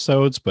past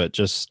episodes, but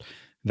just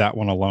that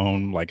one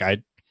alone, like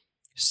I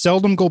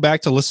seldom go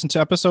back to listen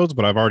to episodes,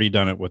 but I've already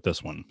done it with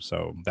this one.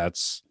 So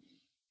that's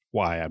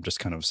why I'm just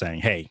kind of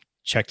saying, hey,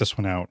 check this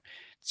one out.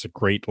 It's a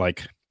great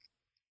like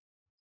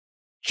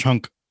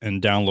chunk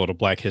and download of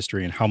Black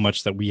history and how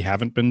much that we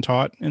haven't been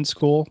taught in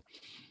school.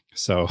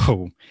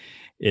 So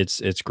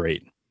it's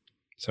great.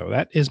 So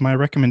that is my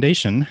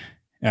recommendation.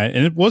 And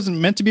it wasn't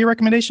meant to be a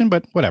recommendation,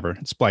 but whatever.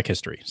 It's Black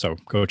history. So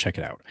go check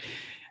it out.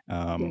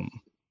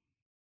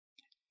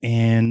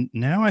 And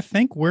now I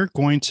think we're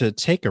going to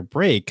take a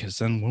break, because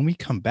then when we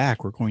come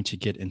back, we're going to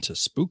get into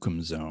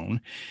Spookum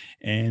Zone.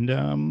 And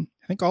I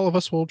think all of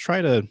us will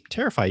try to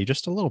terrify you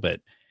just a little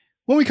bit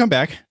when we come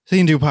back to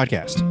the Undo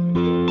Podcast.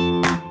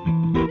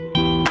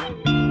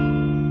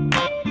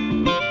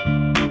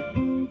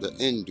 The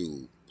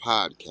Undo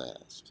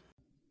Podcast.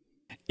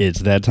 It's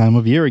that time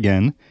of year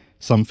again.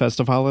 Some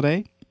festive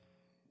holiday?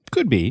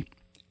 Could be.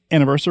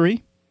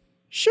 Anniversary?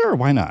 Sure,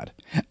 why not?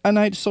 A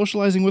night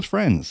socializing with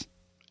friends?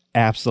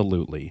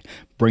 Absolutely.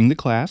 Bring the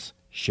class,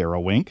 share a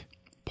wink,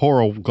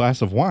 pour a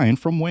glass of wine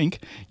from Wink,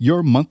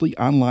 your monthly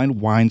online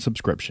wine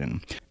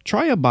subscription.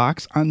 Try a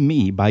box on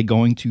me by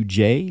going to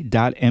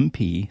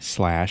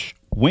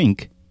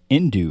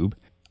j.mp/winkindube,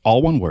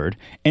 all one word,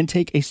 and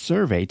take a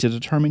survey to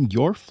determine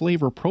your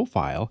flavor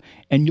profile,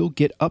 and you'll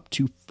get up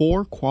to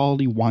 4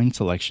 quality wine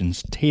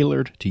selections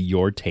tailored to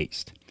your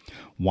taste.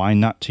 Wine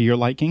not to your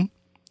liking?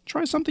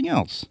 Try something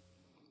else.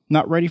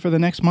 Not ready for the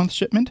next month's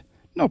shipment?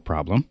 No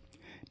problem.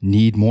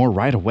 Need more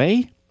right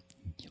away?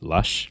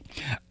 Lush.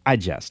 I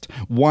jest.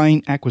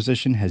 Wine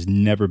acquisition has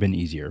never been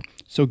easier,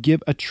 so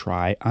give a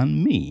try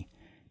on me.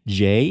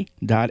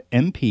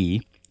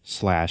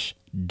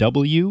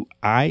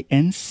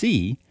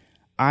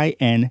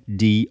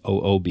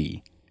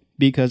 j.mp/WINCINDOOB,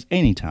 because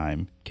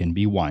anytime can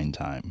be wine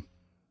time.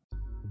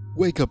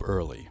 Wake up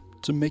early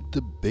to make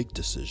the big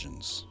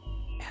decisions.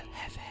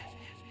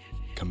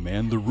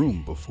 Command the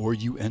room before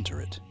you enter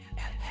it.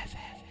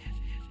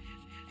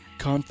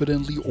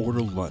 Confidently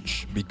order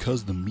lunch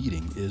because the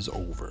meeting is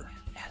over.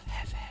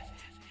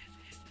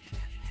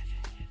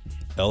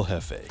 El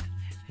Jefe,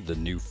 the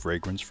new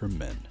fragrance for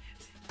men.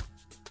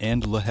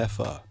 And La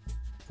Jefa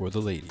for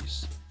the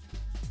ladies.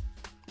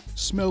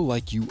 Smell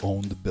like you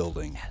own the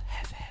building,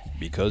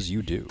 because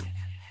you do.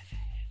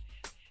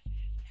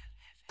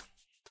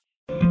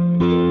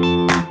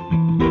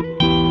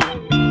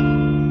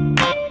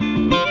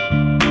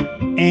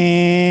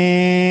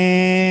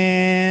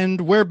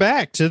 And we're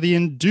back to the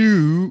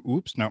Undo.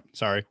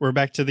 We're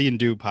back to the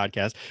Undo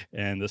podcast,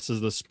 and this is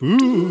the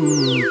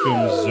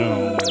Spookum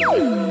Zone.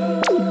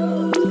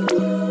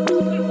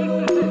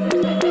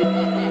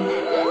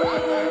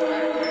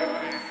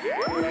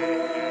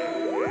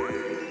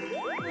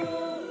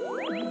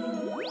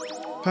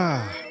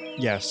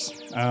 Yes.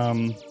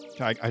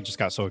 I just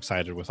got so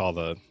excited with all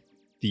the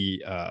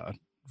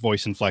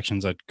voice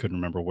inflections. I couldn't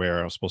remember where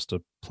I was supposed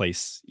to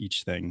place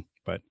each thing,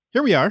 but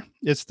here we are.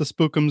 It's the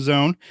Spookum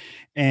Zone,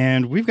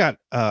 and we've got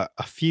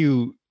a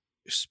few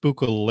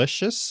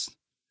spookalicious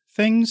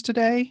things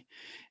today.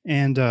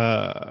 And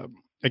I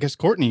guess,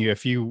 Kortney,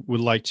 if you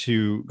would like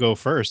to go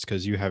first,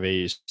 because you have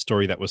a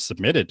story that was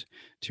submitted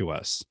to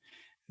us.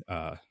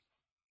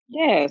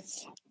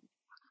 Yes.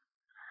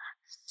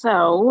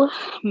 So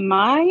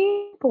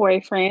my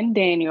boyfriend,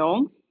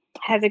 Daniel,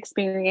 has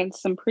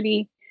experienced some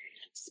pretty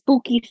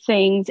spooky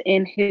things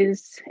in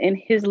his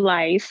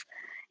life,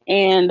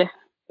 and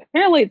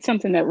apparently it's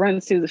something that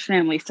runs through the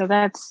family. So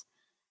that's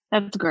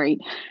great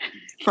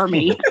for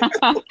me.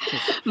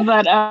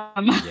 But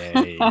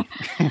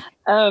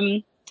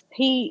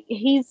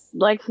he's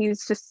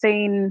just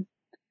saying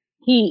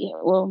he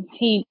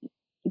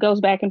goes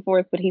back and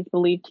forth, but he's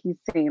believed he's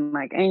seen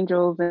like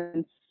angels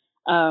and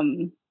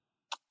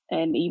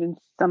even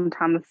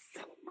sometimes,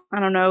 I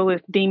don't know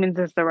if demons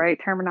is the right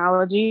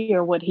terminology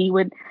or what he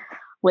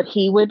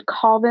would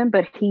call them,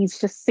 but he's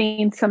just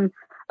seen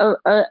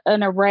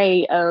an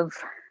array of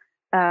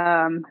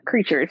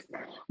creatures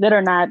that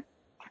are not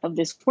of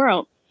this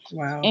world.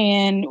 Wow.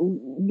 And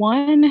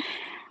one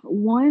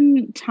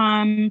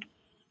time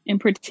in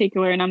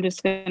particular, and I'm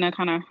just gonna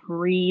kind of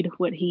read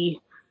what he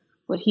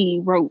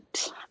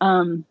wrote.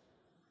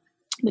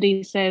 But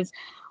he says,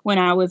 when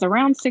I was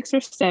around 6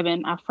 or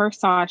 7, I first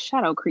saw a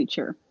shadow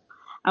creature.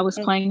 I was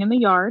playing in the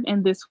yard,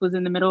 and this was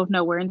in the middle of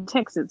nowhere in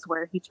Texas,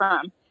 where he's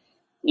from.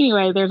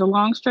 Anyway, there's a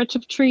long stretch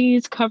of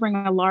trees covering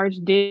a large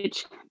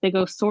ditch that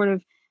goes sort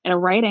of at a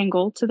right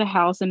angle to the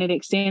house, and it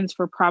extends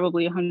for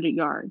probably 100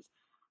 yards.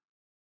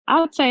 I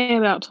would say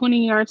about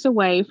 20 yards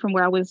away from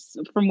where I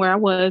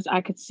was,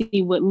 I could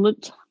see what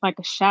looked like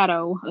a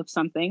shadow of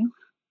something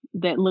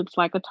that looked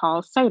like a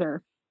tall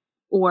satyr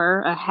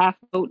or a half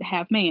goat,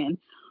 half man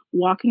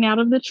walking out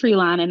of the tree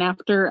line. And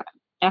after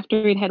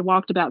it had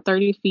walked about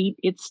 30 feet,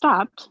 it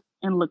stopped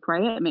and looked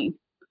right at me.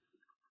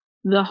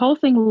 The whole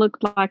thing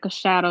looked like a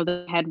shadow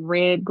that had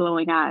red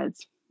glowing eyes.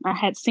 I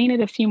had seen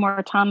it a few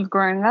more times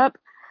growing up,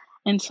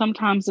 and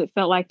sometimes it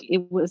felt like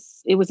it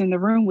was in the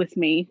room with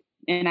me,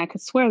 and I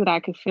could swear that I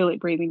could feel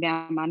it breathing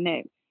down my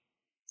neck.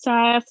 So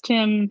I asked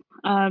him,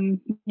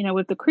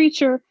 with the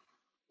creature,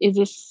 is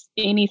this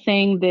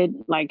anything that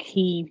like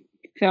he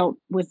felt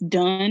was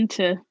done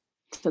to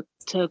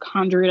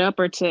conjure it up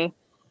or to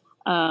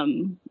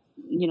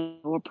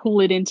or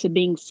pull it into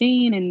being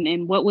seen,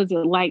 and what was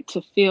it like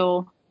to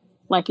feel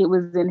like it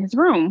was in his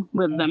room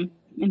with them?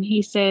 And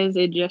he says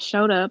it just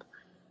showed up.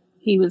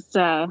 He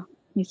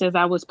says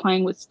I was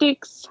playing with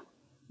sticks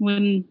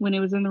when it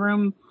was in the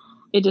room.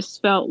 It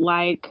just felt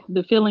like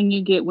the feeling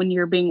you get when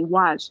you're being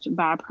watched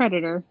by a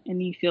predator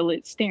and you feel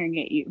it staring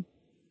at you.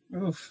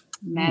 Oof.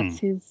 And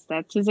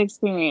that's his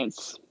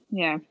experience.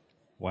 Yeah.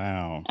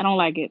 Wow. I don't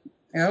like it.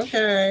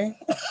 Okay.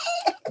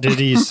 Did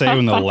he say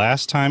when the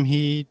last time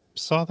he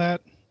saw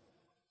that?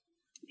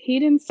 He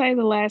didn't say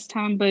the last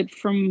time, but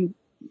from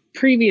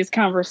previous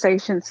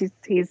conversations,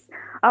 he's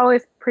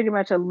always pretty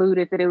much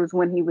alluded that it was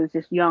when he was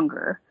just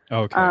younger.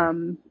 Okay.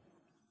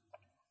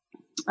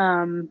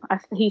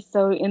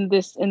 So in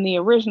the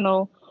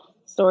original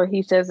story,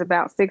 he says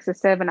about 6 or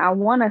 7. I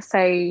want to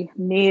say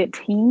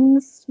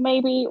mid-teens,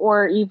 maybe,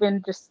 or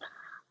even just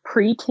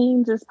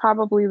pre-teens is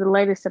probably the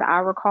latest that I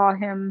recall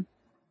him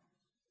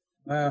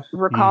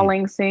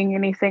recalling seeing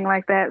anything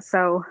like that.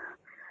 So,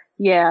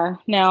 yeah.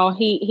 Now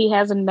he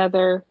has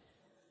another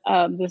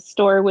the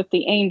story with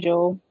the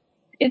angel.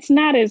 It's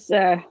not as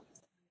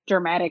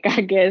dramatic,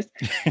 I guess.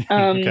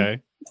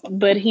 Okay.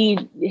 But he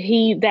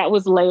that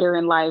was later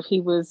in life.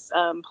 He was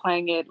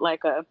playing it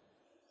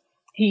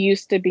he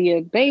used to be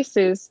a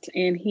bassist,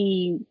 and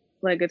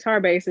guitar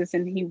bassist,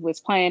 and he was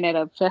playing at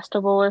a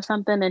festival or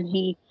something, and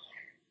he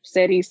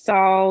said he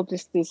saw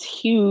just this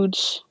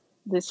huge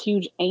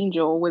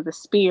angel with a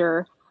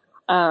spear.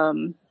 I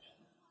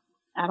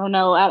don't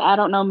know. I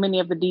don't know many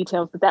of the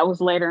details, but that was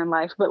later in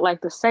life. But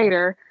like the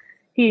satyr,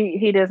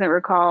 he doesn't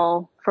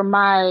recall, from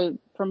my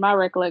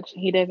recollection,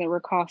 he doesn't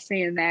recall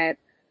seeing that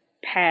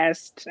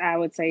past, I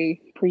would say,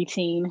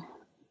 preteen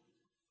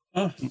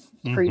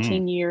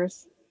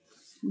years.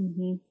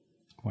 Mm-hmm.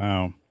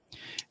 Wow.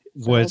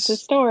 So it's a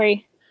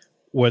story.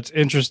 What's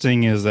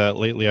interesting is that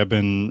lately I've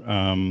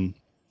been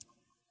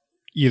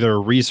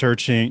either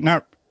researching,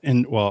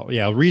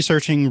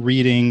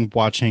 reading,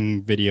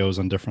 watching videos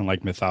on different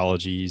like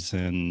mythologies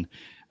and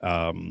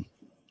I'll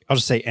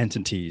just say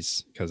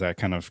entities, because that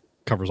kind of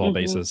covers all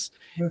bases.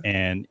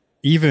 And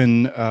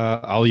even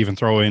I'll even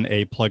throw in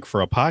a plug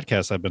for a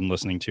podcast I've been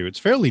listening to. It's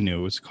fairly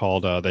new. It's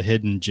called The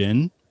Hidden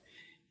Djinn,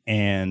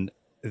 and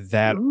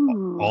that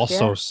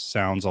also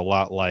sounds a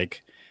lot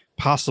like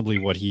possibly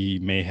what he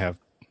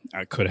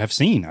could have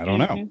seen. I don't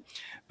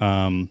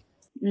know.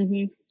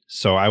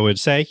 So I would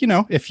say,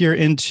 if you're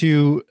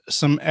into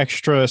some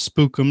extra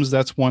spookums,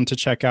 that's one to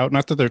check out.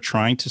 Not that they're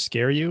trying to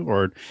scare you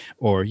or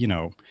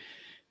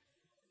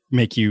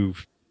make you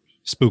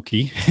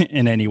spooky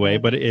in any way,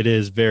 but it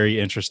is very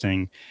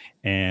interesting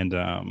and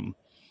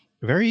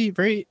very,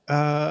 very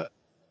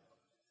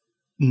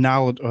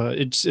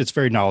it's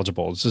very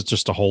knowledgeable. It's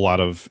just a whole lot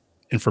of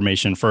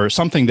information for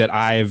something that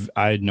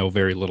I know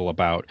very little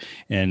about,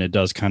 and it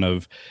does kind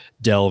of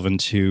delve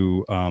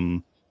into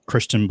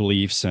Christian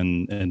beliefs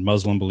and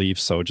Muslim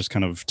beliefs, so it just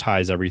kind of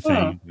ties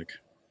everything.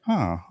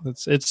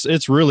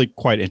 It's really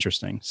quite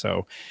interesting.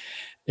 So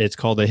it's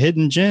called The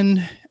Hidden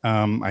Djinn.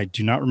 I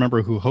do not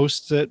remember who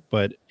hosts it,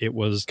 but it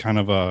was kind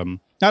of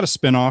not a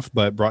spinoff,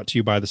 but brought to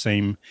you by the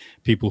same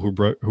people who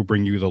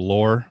bring you the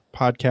Lore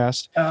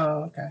podcast.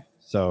 Oh, okay.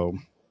 So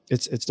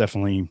it's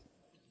definitely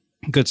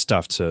good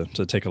stuff to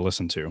take a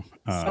listen to.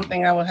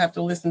 Something I would have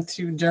to listen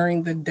to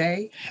during the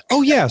day.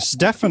 Oh yes,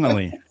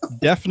 definitely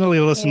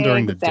listen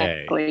during the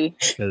day. Exactly.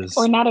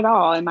 Or not at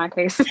all in my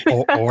case.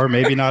 or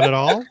maybe not at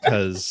all,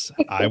 because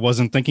I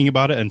wasn't thinking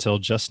about it until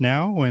just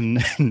now when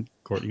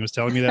Kortney was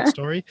telling me that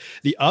story.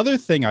 The other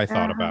thing I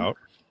thought about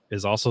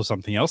is also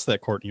something else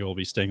that Kortney will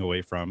be staying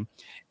away from,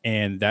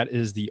 and that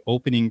is the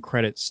opening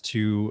credits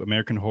to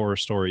American Horror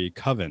Story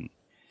Coven.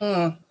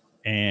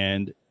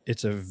 And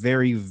it's a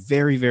very,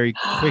 very, very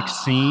quick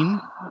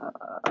scene.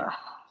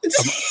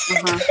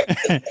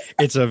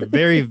 It's a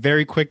very,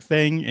 very quick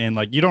thing, and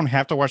like you don't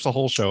have to watch the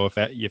whole show.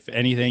 If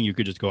anything, you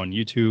could just go on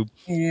YouTube,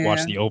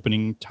 watch the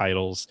opening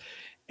titles,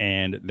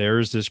 and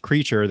there's this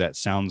creature that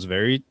sounds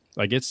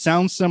it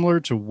sounds similar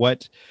to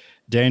what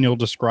Daniel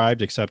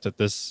described, except that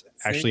this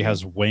actually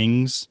has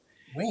wings.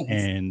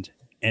 And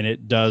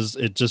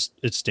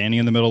it's standing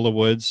in the middle of the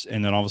woods,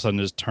 and then all of a sudden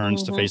it just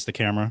turns to face the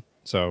camera.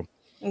 So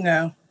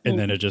and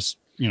then it just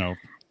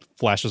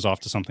flashes off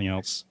to something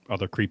else,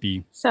 other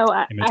creepy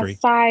imagery. I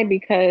sigh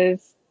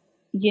because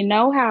you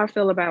know how I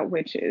feel about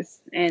witches,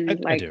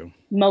 and I do.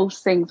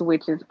 Most things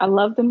witches. I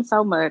love them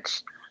so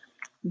much.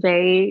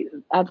 I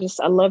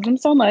love them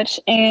so much,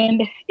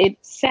 and it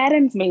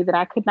saddens me that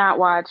I could not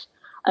watch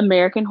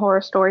American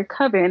Horror Story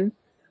Coven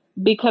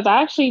because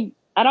I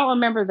don't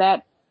remember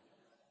that.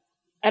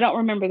 I don't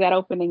remember that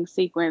opening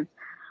sequence,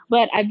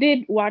 but I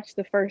did watch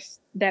that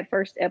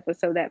first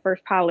episode, that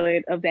first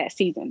pilot of that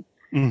season.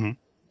 Mm-hmm.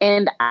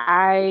 And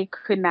I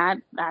couldn't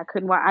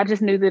watch. I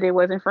just knew that it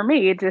wasn't for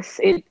me. It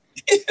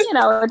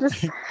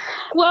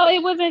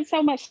wasn't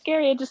so much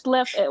scary. It just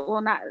left,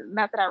 not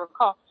that I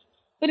recall,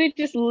 but it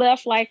just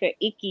left like an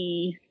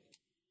icky,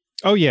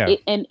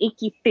 an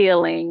icky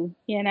feeling,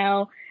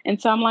 And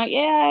so I'm like,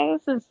 yeah,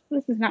 this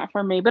is not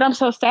for me, but I'm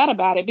so sad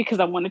about it because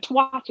I wanted to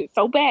watch it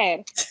so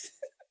bad.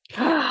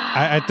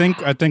 I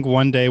think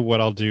one day what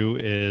I'll do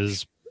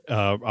is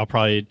I'll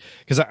probably,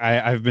 because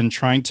I've been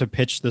trying to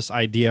pitch this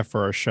idea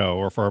for a show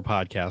or for a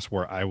podcast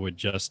where I would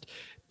just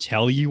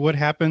tell you what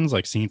happens,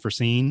 like scene for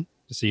scene,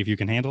 to see if you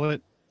can handle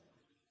it,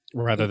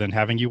 rather than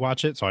having you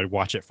watch it. So I'd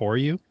watch it for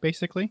you,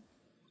 basically.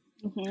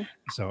 Mm-hmm.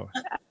 So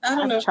I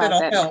don't know if that'll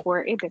help.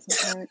 Before. It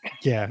doesn't work.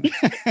 Yeah.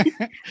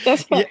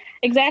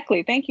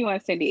 Exactly. Thank you,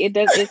 Aunt Cindy.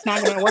 It's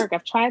not going to work.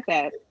 I've tried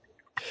that,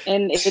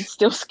 and it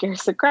still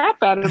scares the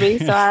crap out of me.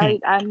 So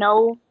I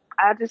know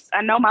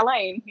my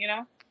lane.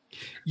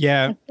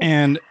 Yeah,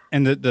 and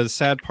the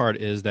sad part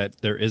is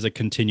that there is a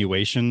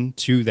continuation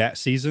to that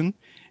season.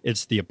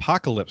 It's the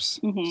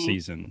Apocalypse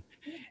season,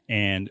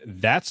 and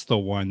that's the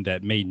one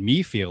that made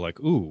me feel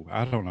like, ooh,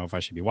 I don't know if I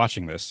should be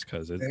watching this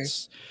because it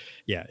was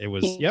it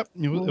was a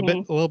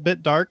little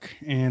bit dark,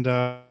 and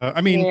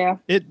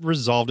it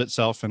resolved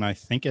itself, and I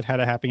think it had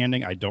a happy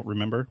ending. I don't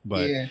remember,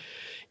 but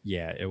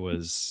it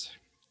was,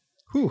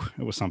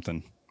 it was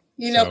something.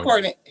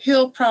 Kortney,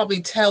 he'll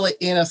probably tell it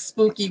in a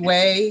spooky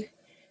way.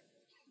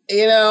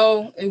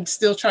 And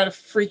still try to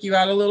freak you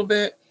out a little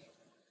bit.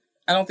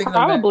 I don't think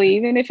probably,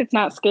 even if it's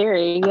not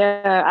scary.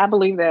 Yeah, I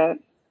believe that.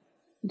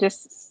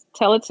 Just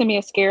tell it to me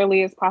as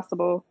scarily as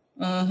possible.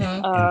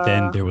 And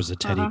then there was a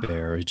teddy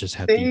bear. It just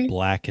had the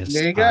blackest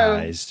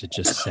eyes. It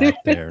just sat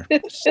there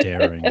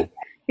staring.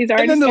 He's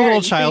already. And then the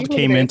little child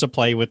came in to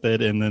play with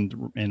it,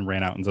 and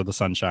ran out into the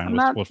sunshine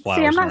with flowers.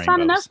 See, I'm not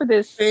signing up for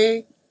this.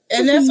 See?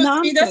 And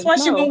that's why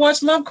she won't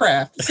watch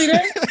Lovecraft. See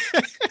that?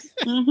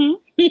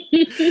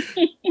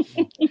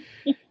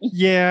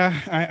 Yeah,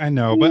 I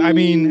know, but I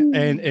mean,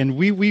 and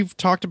we've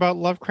talked about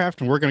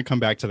Lovecraft, and we're going to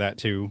come back to that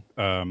too.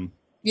 I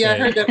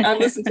heard that. I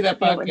listened to that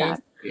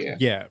podcast.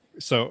 Yeah.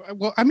 So,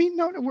 well, I mean,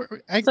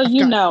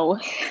 no.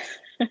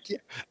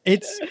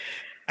 It's.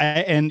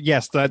 And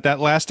yes, that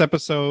last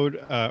episode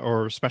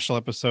or special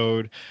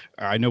episode,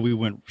 I know we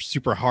went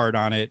super hard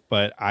on it,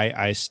 but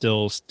I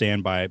still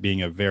stand by it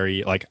being a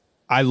very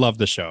I love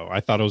the show. I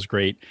thought it was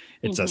great.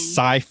 It's a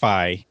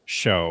sci-fi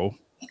show,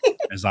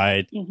 as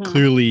I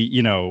clearly,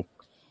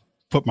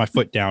 put my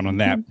foot down on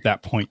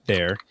that point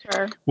there.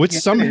 Sure. With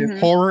some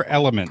horror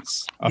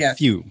elements, a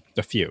few.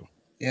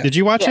 Yeah. Did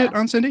you watch it,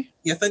 Aunt Cindy?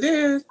 Yes, I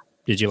did.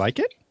 Did you like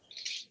it?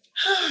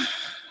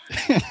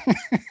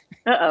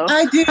 Uh-oh.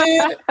 I did.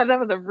 That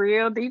was a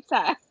real deep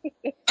sigh.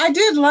 I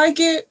did like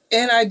it,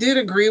 and I did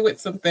agree with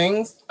some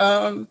things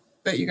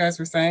that you guys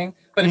were saying.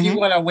 But if you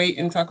want to wait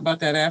and talk about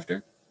that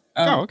after.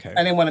 Okay.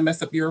 I didn't want to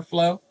mess up your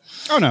flow.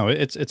 Oh no,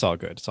 it's all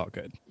good. It's all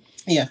good.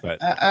 Yeah, but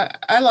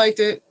I liked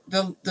it.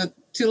 The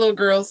two little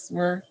girls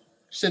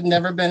should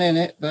never been in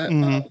it, but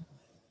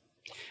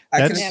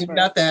I could have did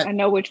without that. I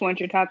know which ones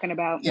you're talking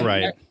about. Yeah,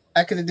 right.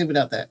 I could have did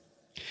without that.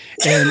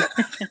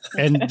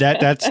 And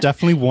that's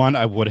definitely one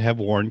I would have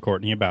warned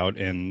Kortney about,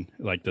 and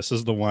this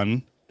is the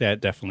one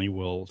that definitely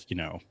will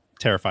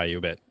terrify you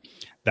a bit.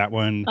 That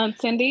one.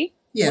 Cindy.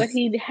 Yes. What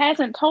he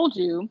hasn't told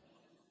you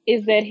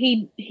is that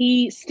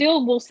he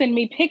still will send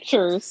me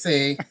pictures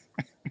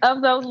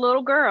of those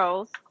little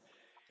girls.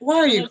 Why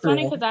are you It's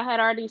funny because I had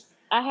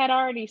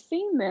already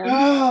seen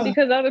them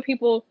because other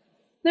people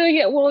No,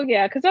 yeah, well,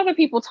 yeah, because other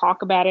people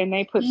talk about it and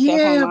they put stuff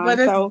Yeah, online. but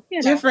it's So, you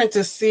know. different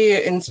to see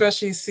it, and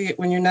especially see it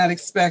when you're not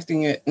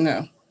expecting it.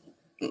 No,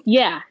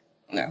 Yeah.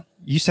 no.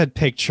 You said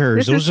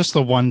pictures. This It was is- just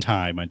the one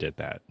time I did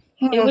that.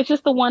 It was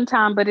just the one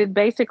time, but it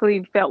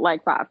basically felt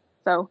like 5.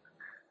 So,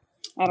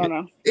 I don't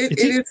know. It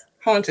is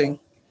haunting.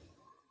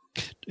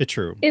 It's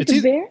true. It's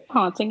very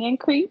haunting and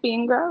creepy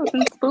and gross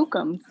and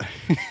spookums.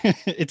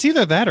 It's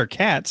either that or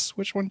cats.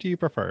 Which one do you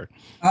prefer?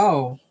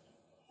 Oh.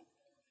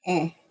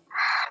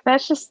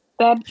 That's just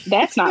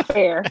that's not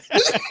fair.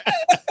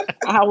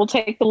 I will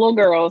take the little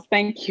girls.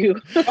 Thank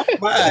you.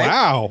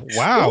 Wow.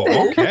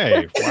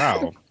 Okay.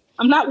 Wow.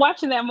 I'm not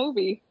watching that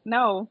movie.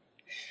 No.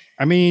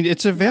 I mean,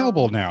 it's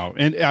available now.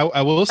 And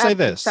I will say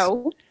this.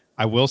 So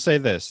I will say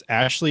this.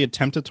 Ashley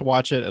attempted to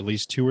watch it at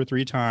least 2 or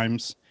 3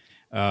 times.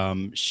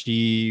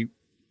 She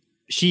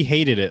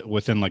hated it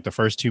within like the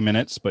first 2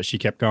 minutes, but she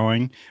kept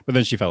going, but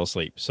then she fell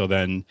asleep. So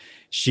then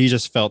she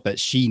just felt that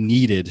she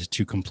needed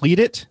to complete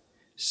it.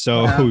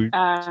 So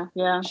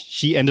yeah,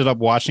 she ended up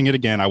watching it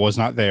again. I was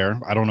not there.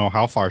 I don't know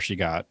how far she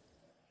got.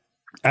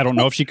 I don't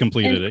know if she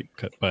completed it,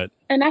 but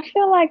and I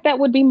feel like that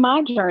would be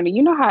my journey.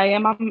 You know how I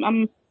am.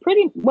 I'm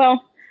pretty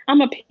well.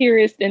 I'm a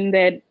purist in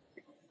that,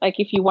 like,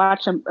 if you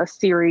watch a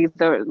series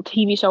or a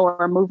TV show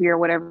or a movie or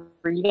whatever,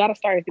 you got to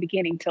start at the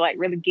beginning to like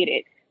really get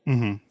it.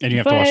 and you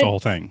have to watch the whole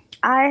thing.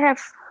 I have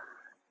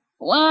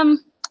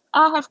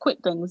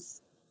quit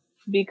things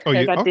because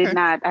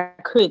I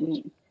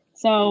couldn't.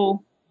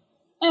 So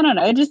I don't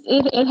know.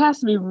 It has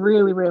to be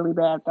really, really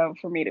bad though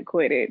for me to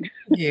quit it.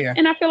 Yeah.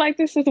 And I feel like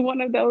this is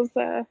one of those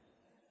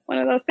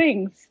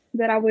things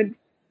that I would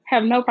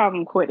have no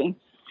problem quitting.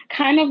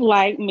 Kind of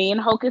like me and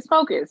Hocus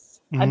Pocus.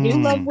 I do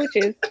love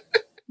witches,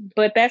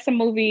 but that's a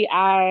movie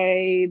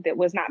that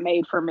was not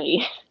made for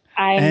me.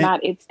 I am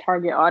not its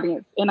target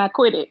audience, and I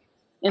quit it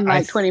in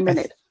like 20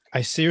 minutes.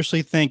 I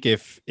seriously think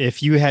if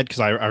you had, because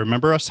I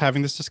remember us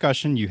having this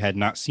discussion, you had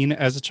not seen it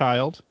as a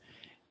child,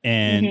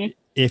 and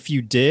if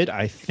you did,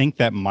 I think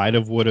that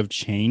would have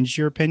changed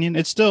your opinion.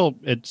 It's still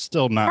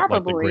not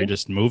like the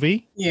greatest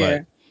movie. Yeah.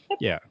 But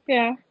yeah.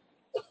 Yeah.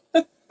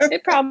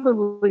 It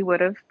probably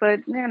would have, but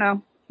you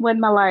know,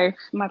 wasn't my life,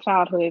 my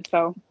childhood,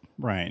 so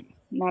right.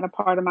 Not a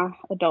part of my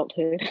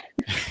adulthood.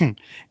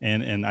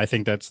 and I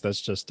think that's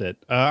just it.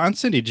 Aunt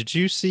Cindy, did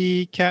you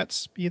see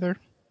Cats either?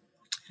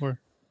 Or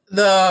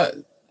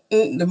the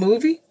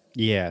movie?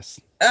 Yes.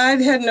 I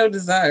had no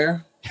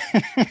desire.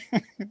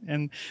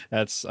 And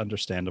that's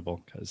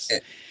understandable because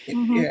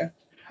yeah.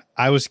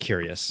 I was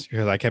curious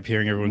because I kept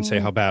hearing everyone say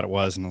how bad it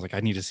was, and I was like, I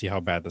need to see how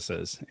bad this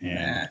is.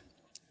 And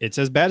it's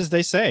as bad as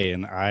they say.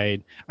 And I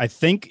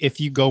think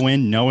if you go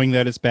in knowing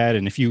that it's bad,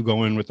 and if you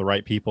go in with the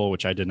right people,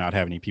 which I did not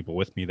have any people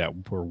with me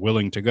that were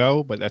willing to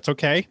go, but that's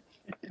okay.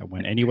 I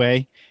went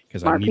anyway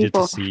because I needed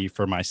to see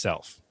for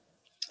myself.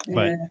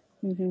 But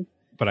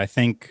but I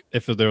think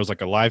if there was like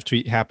a live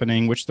tweet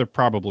happening, which there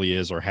probably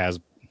is or has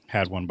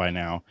had one by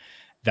now,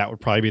 that would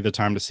probably be the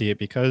time to see it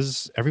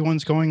because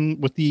everyone's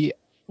going with the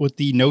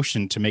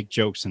notion to make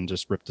jokes and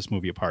just rip this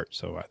movie apart.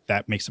 So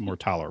that makes it more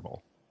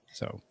tolerable.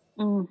 So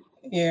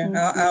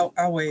yeah,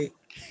 I'll wait.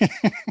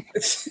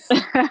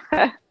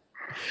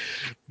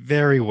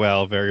 Very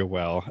well, very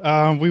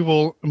well. We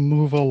will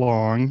move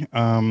along.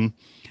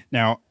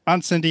 Now,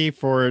 Aunt Cindy,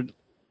 for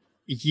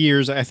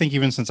years, I think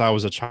even since I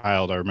was a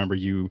child, I remember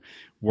you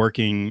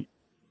working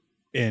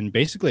in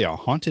basically a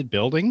haunted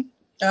building.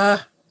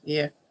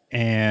 Yeah.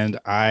 And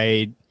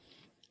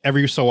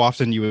every so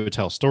often you would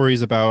tell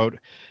stories about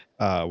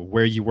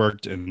where you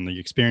worked and the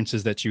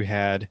experiences that you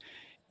had.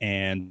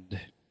 And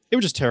it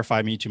would just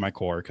terrify me to my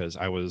core because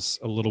I was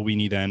a little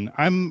weenie then.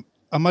 I'm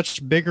a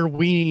much bigger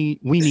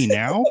weenie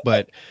now,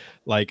 but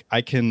like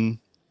I can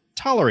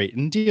tolerate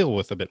and deal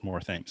with a bit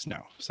more things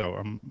now. So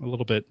I'm a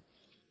little bit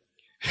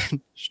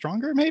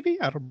stronger,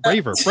 maybe. I don't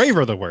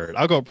braver the word.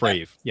 I'll go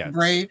brave. Yeah,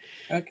 brave.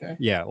 Okay.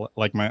 Yeah,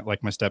 like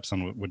my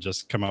stepson would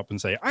just come up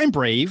and say, "I'm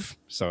brave."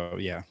 So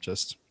yeah,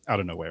 just out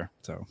of nowhere.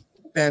 So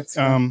that's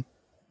do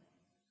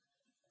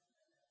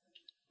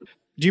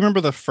you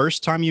remember the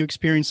first time you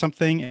experienced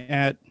something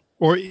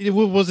or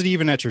was it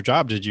even at your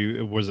job?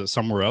 Was it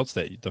somewhere else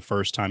that the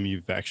first time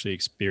you've actually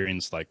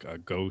experienced like a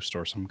ghost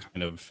or some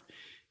kind of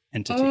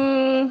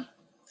entity?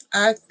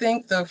 I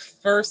think the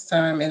first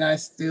time, and I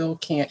still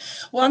can't.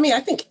 Well, I mean, I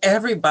think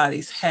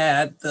everybody's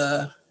had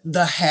the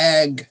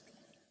hag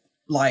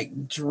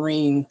like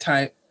dream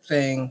type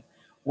thing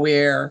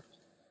where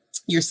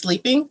you're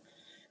sleeping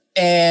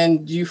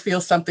and you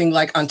feel something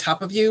like on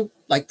top of you,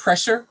 like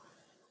pressure,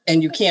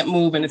 and you can't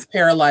move and it's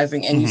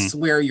paralyzing and you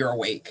swear you're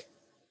awake.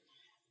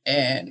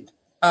 And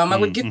I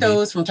would get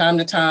those from time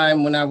to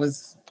time when I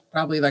was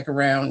probably like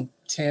around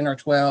 10 or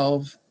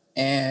 12.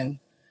 And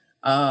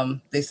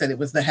they said it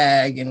was the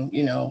hag. And,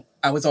 you know,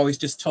 I was always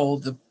just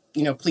told to,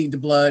 you know, plead the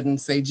blood and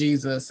say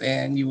Jesus,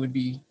 and you would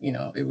be, you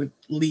know, it would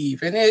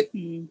leave. And it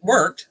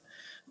worked.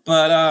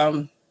 But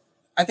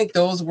I think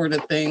those were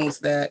the things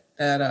that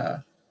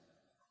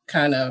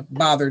kind of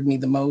bothered me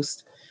the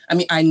most. I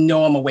mean, I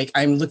know I'm awake.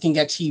 I'm looking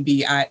at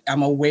TV.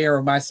 I'm aware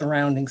of my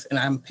surroundings and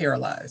I'm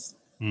paralyzed.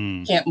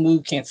 Can't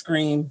move, can't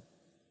scream.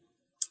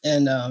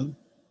 And and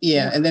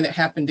then it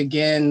happened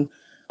again,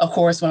 of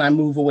course, when I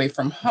move away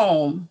from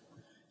home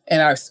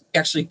and I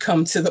actually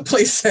come to the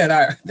place that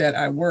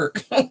I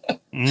work.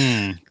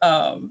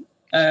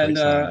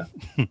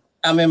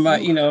 I'm in my,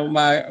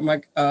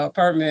 my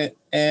apartment,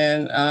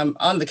 and I'm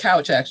on the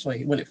couch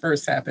actually when it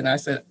first happened. I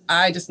said,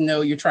 I just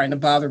know you're trying to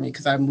bother me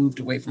because I moved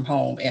away from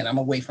home and I'm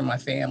away from my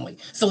family.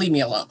 So leave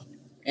me alone,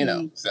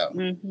 so.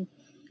 And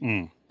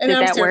Did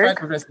I was that terrified work?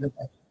 for the rest of the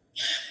day.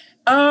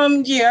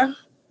 Yeah,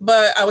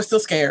 but I was still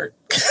scared.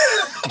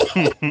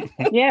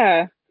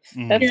 Yeah.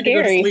 That's To go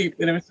to scary. sleep,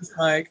 and it was just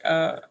like,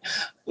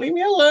 leave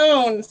me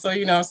alone. So,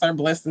 I started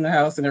blessing the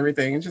house and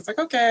everything. And just like,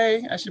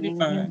 okay, I should be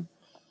fine.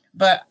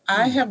 But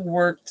I have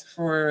worked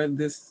for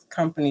this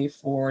company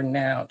for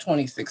now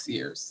 26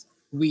 years.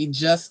 We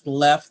just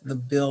left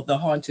the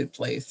haunted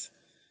place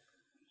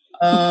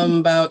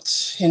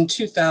about in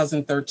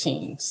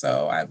 2013.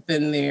 So I've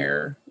been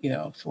there,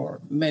 for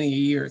many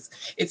years.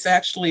 It's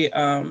actually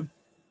an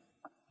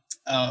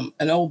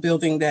old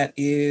building that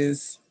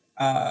is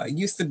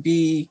used to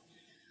be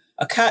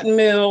a cotton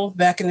mill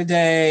back in the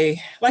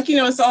day. Like,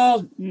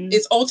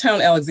 it's Old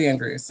Town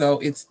Alexandria. So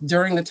it's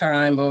during the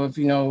time of,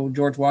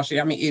 George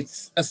Washington. I mean,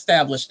 it's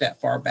established that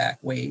far back,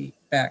 way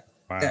back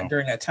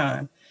during that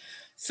time.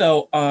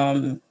 So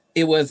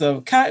it was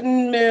a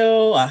cotton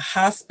mill, a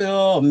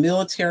hospital, a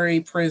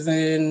military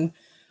prison,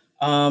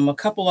 a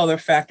couple other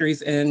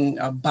factories, and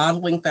a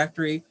bottling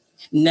factory.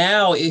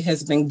 Now it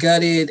has been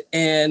gutted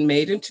and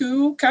made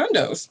into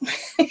condos.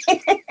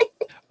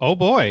 Oh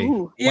boy.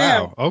 Ooh.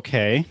 Yeah. Wow.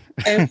 Okay.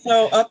 And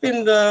so up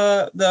in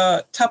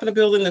the top of the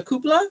building, the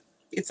cupola,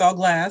 it's all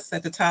glass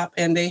at the top,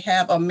 and they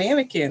have a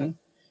mannequin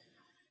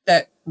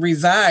that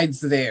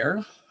resides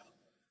there.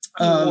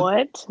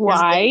 What?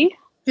 Why?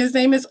 His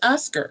name is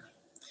Oscar.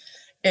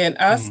 And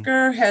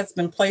Oscar has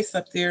been placed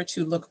up there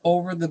to look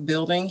over the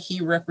building. He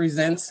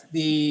represents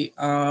the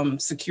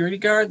security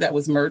guard that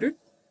was murdered.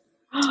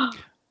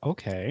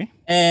 Okay.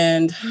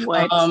 And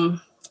What?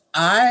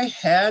 I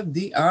had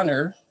the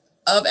honor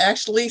of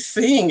actually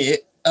seeing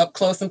it up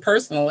close and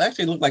personal. It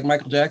actually looked like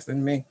Michael Jackson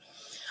to me.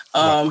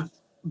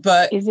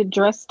 But is it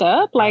dressed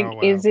up? Like,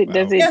 is it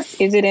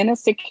in a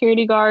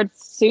security guard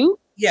suit?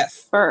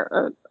 Yes.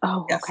 Yes.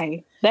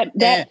 Okay.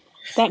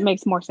 That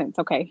makes more sense.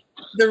 Okay.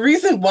 The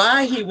reason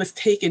why he was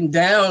taken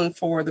down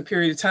for the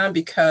period of time,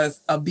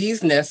 because a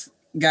bee's nest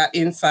got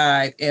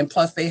inside, and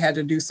plus they had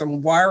to do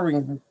some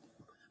rewiring,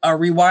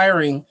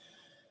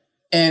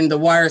 and the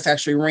wires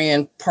actually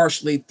ran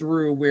partially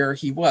through where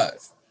he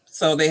was.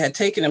 So they had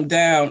taken him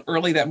down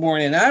early that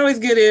morning. And I always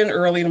get in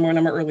early in the morning.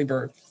 I'm an early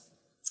bird.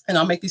 And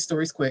I'll make these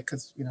stories quick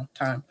because,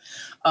 time.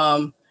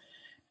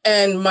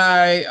 And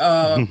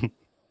my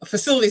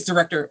facilities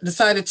director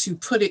decided to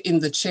put it in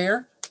the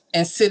chair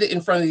and sit it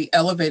in front of the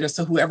elevator,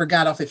 so whoever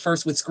got off it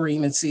first would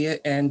scream and see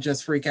it and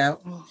just freak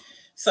out.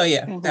 So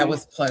that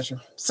was a pleasure.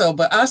 So,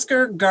 but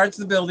Oscar guards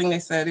the building. They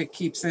said it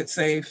keeps it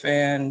safe.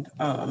 And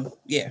I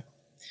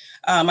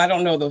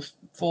don't know the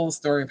full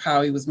story of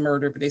how he was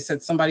murdered, but they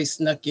said somebody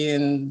snuck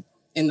in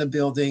the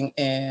building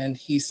and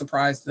he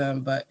surprised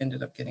them, but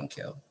ended up getting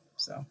killed.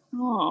 So.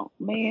 Oh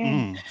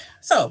man.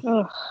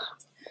 So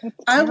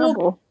I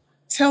will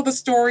tell the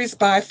stories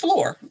by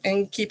floor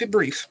and keep it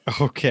brief.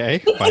 Okay,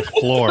 by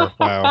floor.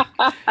 Wow.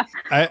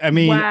 I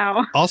mean,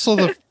 wow.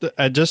 Also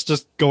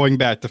just going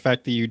back, the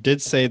fact that you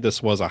did say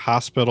this was a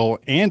hospital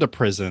and a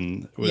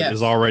prison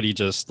is already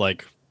just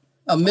like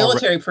a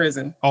military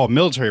prison. Oh,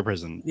 military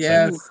prison.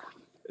 Yes. So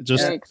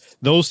just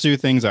those two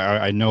things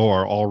I know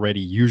are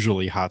already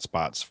usually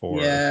hotspots for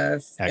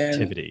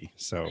activity.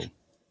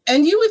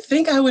 And you would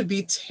think I would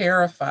be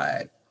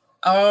terrified.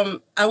 I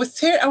was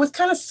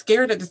kind of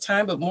scared at the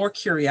time, but more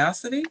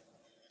curiosity.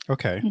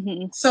 Okay.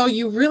 Mm-hmm. So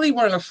you really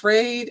weren't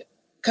afraid,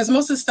 because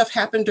most of the stuff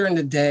happened during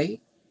the day,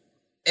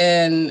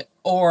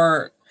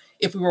 or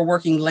if we were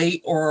working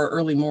late or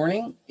early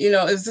morning,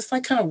 it's just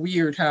like kind of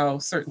weird how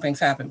certain things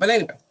happen. But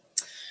anyway,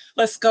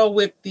 let's go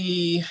with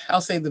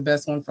I'll save the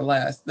best one for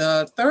last.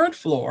 The third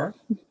floor.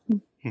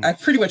 I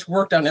pretty much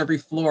worked on every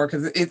floor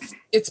because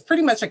it's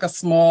pretty much like a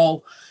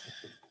small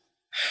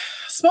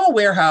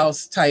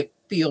warehouse type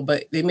feel,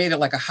 but they made it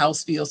like a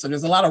house feel. So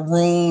there's a lot of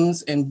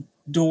rooms and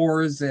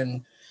doors,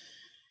 and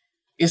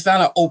it's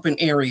not an open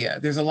area.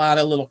 There's a lot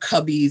of little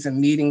cubbies and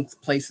meeting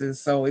places.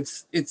 So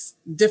it's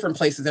different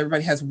places.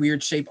 Everybody has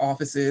weird shaped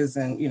offices,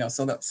 and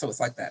so it's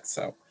like that.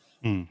 So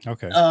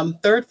okay.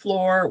 Third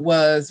floor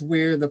was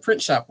where the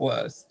print shop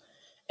was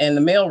and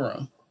the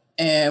mailroom.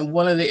 And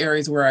one of the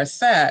areas where I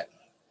sat,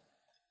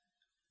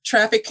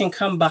 traffic can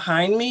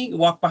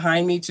walk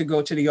behind me to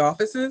go to the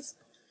offices.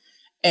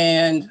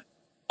 And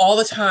all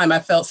the time I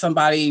felt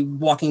somebody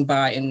walking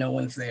by and no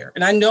one's there.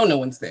 And I know no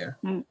one's there.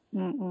 And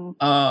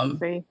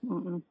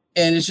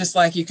it's just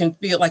like, you can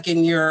feel like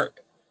in your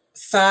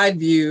side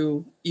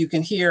view, you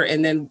can hear.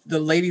 And then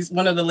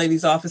one of the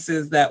ladies'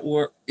 offices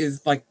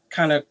is like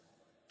kind of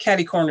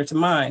catty corner to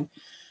mine.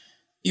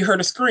 You heard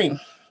a scream.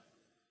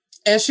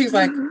 And she's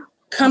like,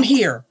 come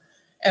here.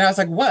 And I was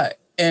like, what?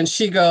 And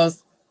she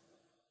goes,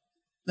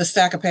 the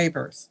stack of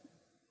papers.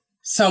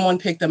 Someone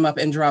picked them up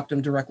and dropped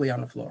them directly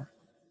on the floor.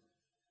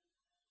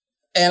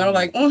 And I'm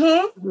like,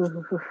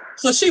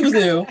 So she was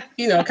new,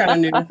 kind of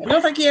new. And I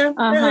was like, yeah,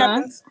 that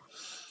happens.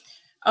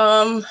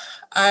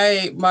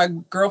 My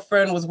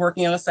girlfriend was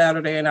working on a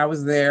Saturday and I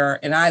was there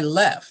and I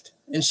left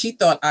and she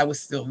thought I was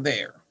still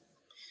there.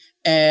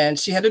 And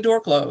she had the door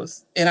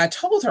closed. And I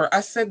told her, I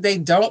said, they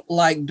don't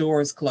like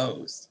doors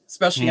closed,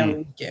 especially on the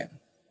weekend.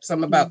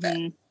 Something about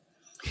that.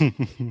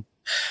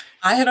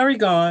 I had already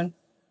gone.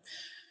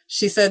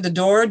 She said the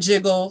door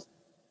handle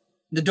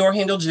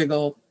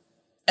jiggled,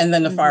 and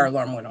then the fire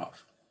alarm went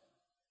off.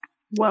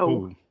 Whoa.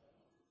 Ooh.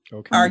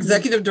 Okay. Our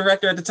executive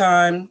director at the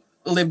time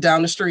lived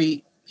down the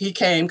street. He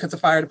came because the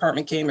fire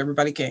department came,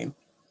 everybody came.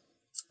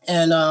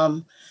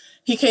 And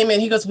he came in,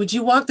 he goes, would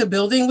you walk the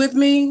building with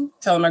me?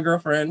 Telling my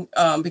girlfriend,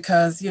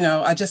 because,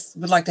 I just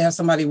would like to have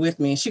somebody with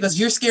me. She goes,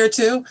 you're scared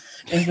too?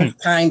 And he goes,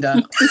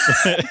 kinda.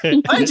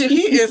 Mind you,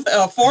 he is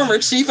a former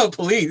chief of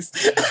police.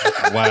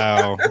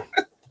 Wow.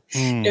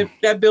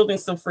 That building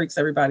still freaks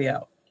everybody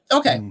out.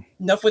 Okay,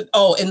 enough with,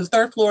 in the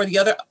third floor, the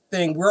other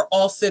thing, we're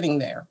all sitting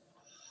there.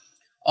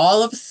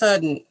 All of a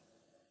sudden,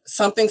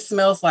 something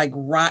smells like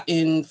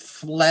rotten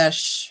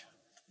flesh,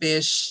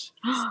 fish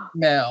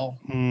smell.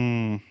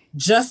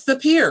 Just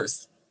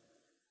appears.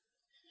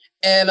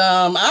 And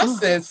I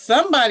said,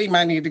 somebody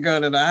might need to go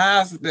to the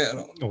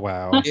hospital.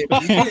 Wow.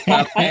 If you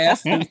are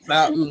passing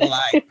something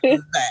like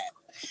that.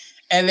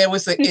 And there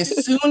was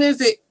as soon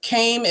as it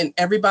came and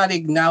everybody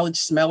acknowledged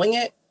smelling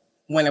it,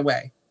 went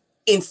away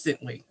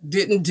instantly.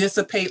 Didn't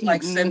dissipate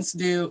like scents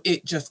do.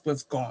 It just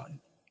was gone.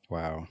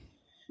 Wow.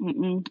 I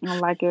don't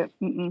like it.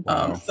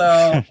 Wow.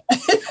 So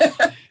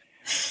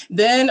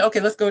then,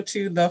 let's go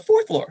to the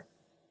fourth floor.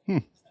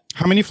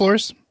 How many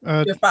floors?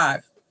 There are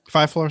 5.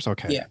 5 floors?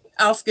 Okay. Yeah.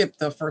 I'll skip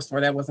the first floor.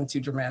 That wasn't too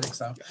dramatic.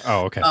 So.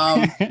 Oh, okay.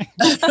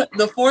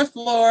 The fourth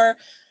floor,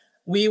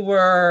 we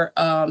were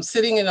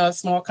sitting in a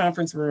small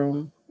conference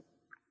room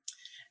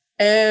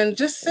and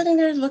just sitting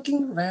there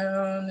looking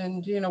around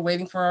and,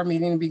 waiting for our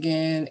meeting to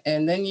begin.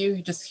 And then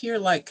you just hear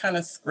like kind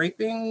of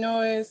scraping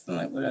noise. I'm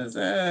like, what is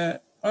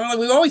that?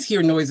 We always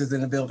hear noises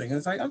in the building.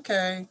 It's like,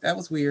 okay, that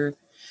was weird.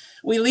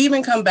 We leave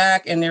and come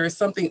back and there is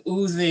something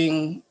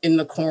oozing in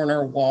the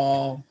corner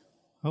wall.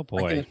 Oh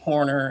boy. Like in the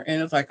corner.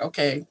 And it's like,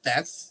 okay,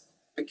 that's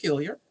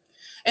peculiar.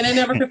 And I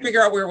never could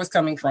figure out where it was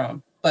coming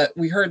from. But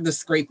we heard the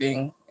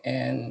scraping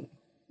and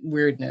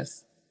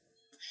weirdness.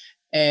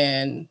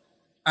 And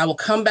I will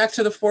come back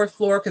to the fourth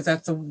floor because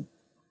that's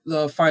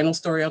the final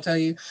story I'll tell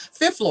you.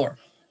 Fifth floor.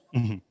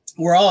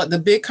 We're all, the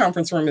big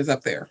conference room is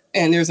up there.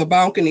 And there's a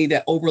balcony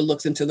that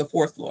overlooks into the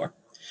fourth floor.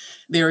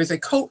 There is a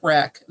coat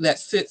rack that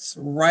sits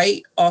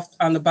right off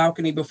on the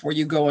balcony before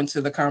you go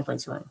into the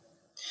conference room.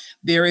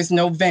 There is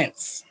no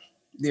vents.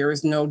 There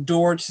is no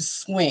door to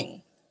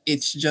swing.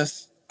 It's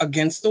just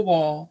against the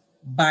wall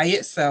by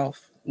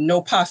itself,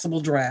 no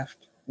possible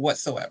draft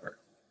whatsoever.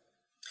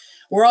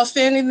 We're all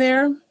standing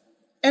there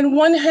and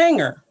one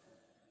hanger,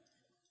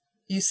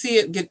 you see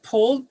it get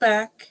pulled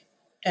back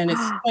and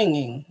it's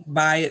swinging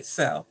by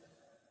itself.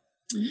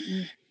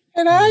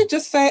 And I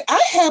just say,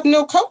 I have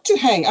no coat to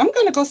hang. I'm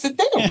going to go sit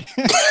down.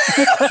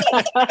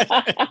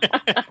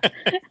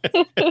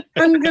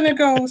 I'm going to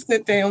go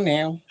sit down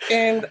now.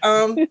 And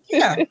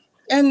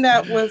and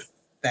that was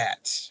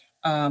that.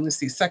 Let's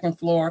see, second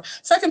floor.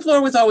 Second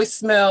floor was always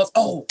smells.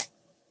 Oh,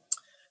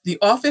 the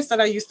office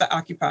that I used to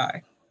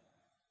occupy.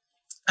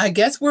 I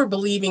guess we're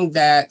believing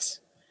that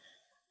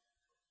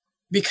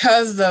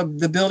because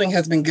the building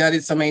has been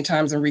gutted so many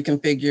times and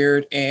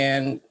reconfigured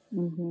and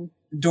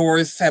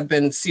doors have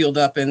been sealed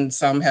up and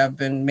some have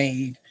been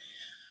made.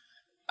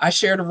 I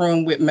shared a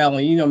room with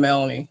Melanie. You know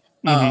Melanie.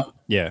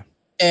 Yeah.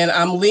 And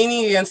I'm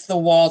leaning against the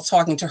wall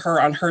talking to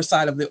her on her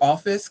side of the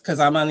office because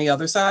I'm on the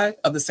other side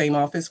of the same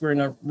office. We're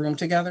in a room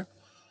together.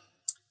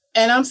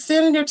 And I'm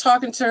sitting there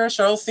talking to her.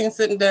 Charlotte's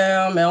sitting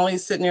down.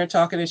 Melanie's sitting there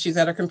talking and she's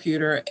at her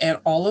computer. And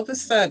all of a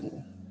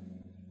sudden,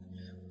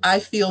 I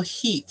feel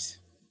heat.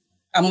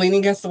 I'm leaning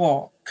against the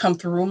wall, come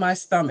through my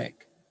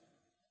stomach,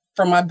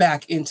 from my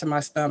back into my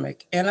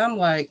stomach. And I'm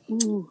like,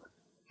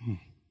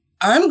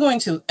 I'm going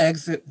to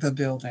exit the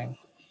building.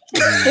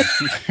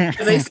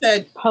 They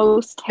said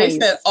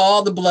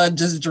all the blood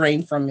just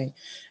drained from me.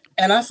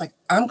 And I was like,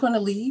 I'm going to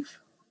leave.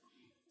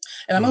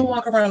 And I'm going to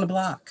walk around the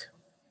block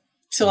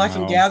till I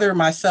can gather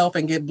myself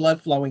and get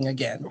blood flowing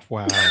again.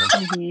 Wow.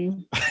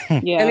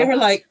 Yeah. And they were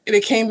like, and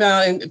it came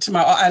out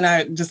and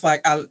I just like,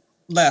 I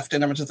left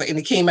and I was just like, and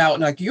it came out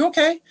and like, you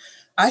okay?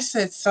 I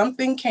said,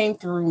 something came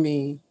through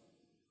me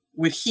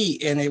with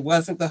heat and it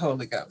wasn't the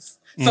Holy Ghost.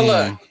 So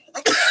look,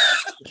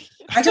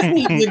 I just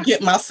need to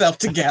get myself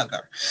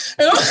together.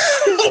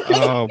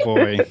 Oh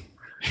boy.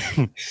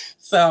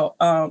 So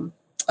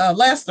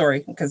last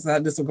story, because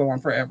this will go on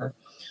forever.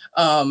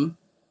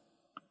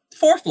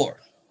 Fourth floor.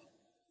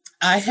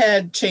 I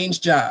had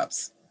changed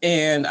jobs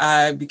and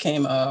I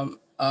became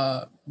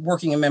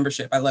working in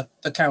membership. I left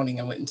accounting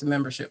and went into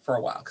membership for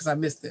a while because I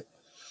missed it.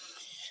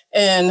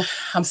 And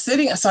I'm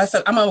sitting, so I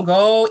said, I'm going to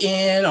go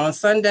in on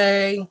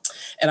Sunday and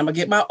I'm going to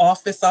get my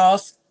office all,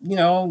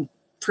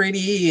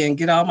 pretty and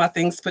get all my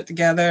things put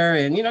together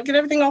and, get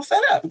everything all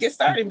set up and get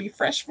started and be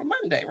fresh for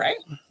Monday, right?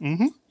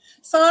 Mm-hmm.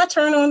 So I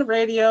turn on the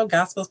radio,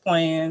 gospel's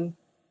playing,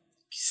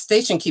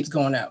 station keeps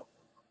going out.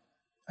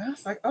 I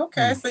was like,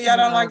 okay, so y'all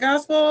don't like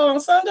gospel on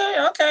Sunday?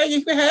 Okay,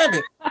 you can have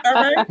it. All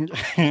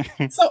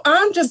right. So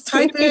I'm just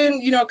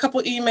typing, a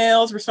couple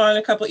emails,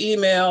 responding to a couple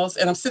emails,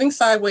 and I'm sitting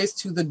sideways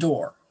to the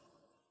door.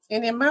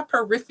 And in my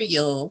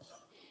peripheral,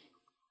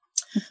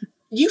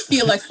 you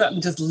feel like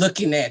something just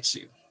looking at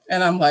you.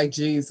 And I'm like,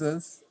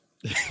 Jesus,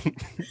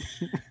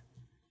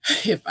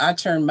 if I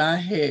turn my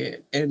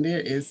head and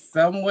there is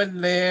someone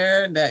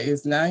there that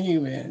is not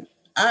human,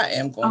 I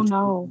am going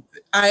to.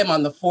 I am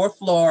on the 4th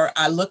floor.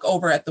 I look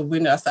over at the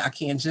window. I said, I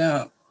can't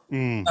jump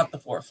up the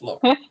 4th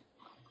floor.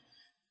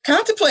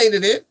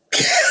 Contemplated it.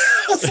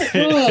 I said,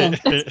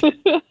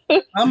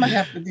 I'm going to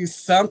have to do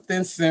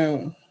something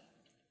soon.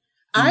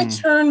 I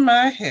turn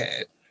my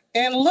head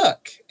and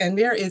look, and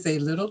there is a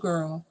little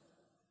girl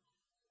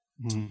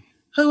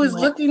who is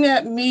looking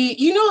at me.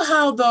 You know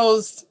how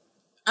those,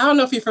 I don't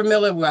know if you're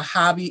familiar with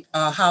Holly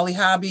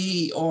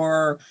Hobby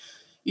or,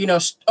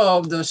 what's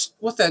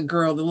that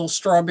girl, the little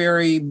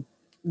strawberry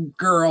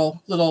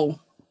girl, I don't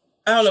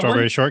know.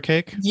 Strawberry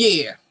shortcake?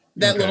 Yeah,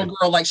 that little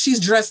girl, like she's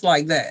dressed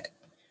like that.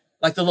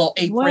 Like the little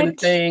apron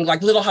thing,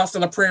 like Little House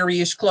on the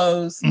Prairie-ish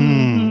clothes. She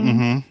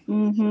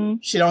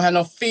don't have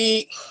no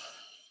feet.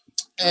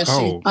 And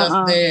she's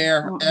just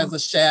there as a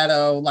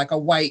shadow, like a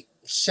white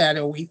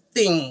shadowy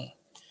thing.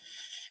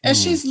 And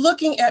she's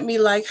looking at me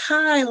like,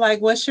 hi,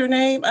 like, what's your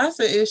name? I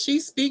said, if she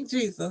speak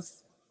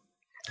Jesus,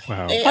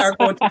 wow, they are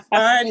going to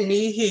find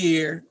me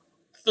here,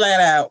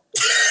 flat out.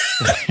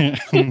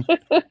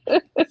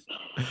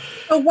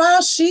 But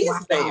while she's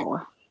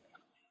there,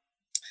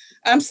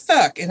 I'm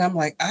stuck. And I'm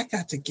like, I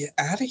got to get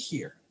out of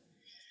here.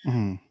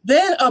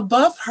 Then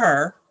above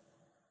her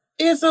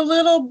is a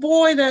little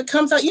boy that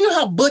comes out. You know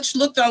how Butch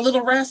looked on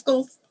Little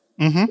Rascals?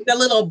 That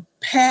little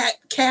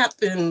cap,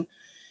 and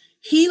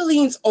he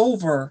leans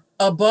over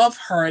above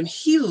her and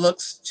he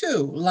looks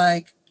too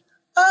like,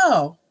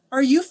 oh,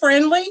 are you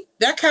friendly?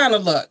 That kind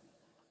of look.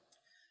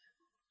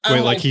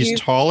 Wait, like he's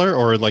taller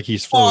or like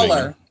he's floating?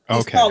 Taller.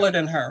 He's taller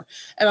than her.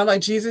 And I'm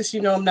like, Jesus,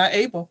 I'm not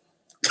able.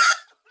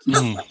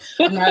 I'm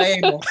not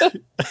able.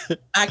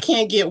 I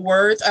can't get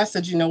words. I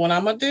said, you know what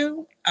I'm going to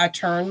do? I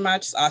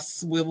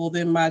swiveled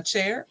in my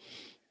chair,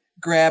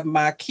 grabbed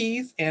my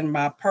keys and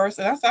my purse.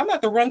 And I said, I'm going to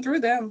have to run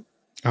through them.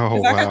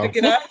 Oh, wow. I got to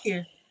get out of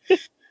here.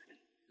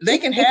 They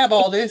can have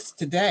all this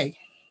today.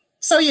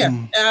 So,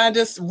 I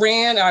just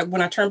ran. When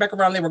I turned back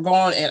around, they were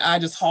gone. And I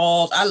just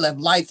hauled. I left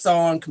lights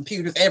on,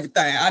 computers,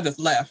 everything. I just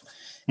left.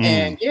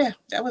 And,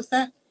 that was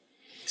that.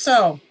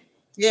 So,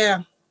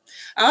 I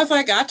was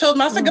like, I told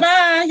them, I said,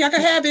 goodbye. Y'all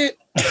can have it.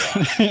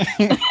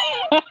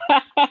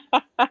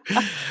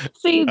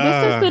 See,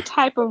 this is the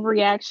type of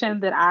reaction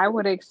that I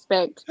would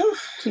expect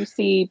to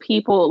see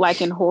people like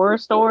in horror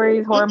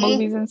stories, horror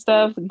movies and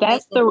stuff.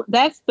 That's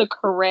the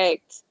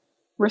correct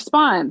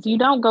response. You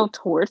don't go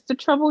towards the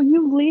trouble.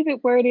 You leave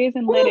it where it is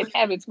and let it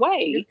have its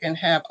way. You can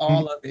have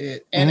all of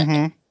it.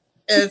 And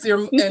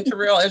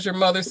Terrell, as your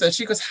mother said,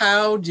 she goes,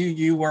 how do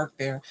you work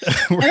there?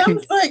 And I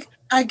was like,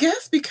 I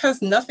guess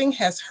because nothing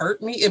has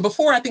hurt me. And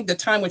before, I think the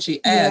time when she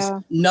asked,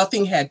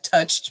 nothing had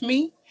touched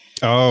me.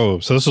 Oh,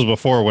 so this was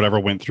before whatever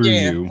went through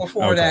you.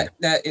 Before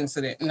that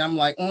incident. And I'm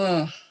like,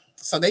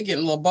 so they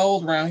getting a little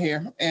bold around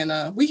here.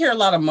 And we hear a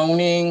lot of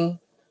moaning.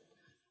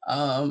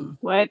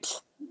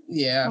 What?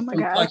 Yeah. Oh my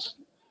gosh.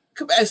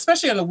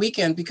 Especially on the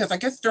weekend, because I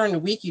guess during the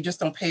week you just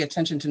don't pay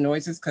attention to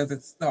noises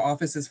because the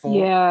office is full.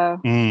 Yeah.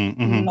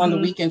 On the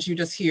weekends you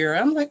just hear.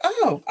 I'm like,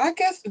 oh, I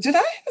guess did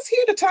I just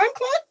hear the time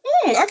clock?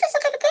 I guess I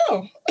gotta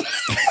go.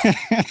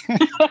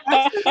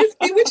 It's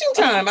bewitching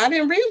time. I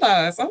didn't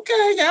realize.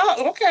 Okay,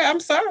 y'all. Okay, I'm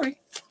sorry.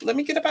 Let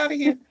me get up out of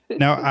here.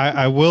 Now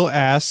I will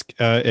ask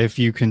if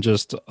you can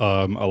just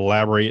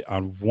elaborate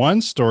on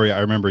one story I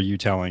remember you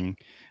telling,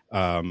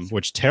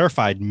 which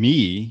terrified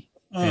me.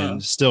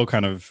 And still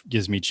kind of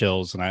gives me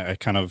chills. And I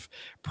kind of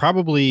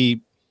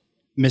probably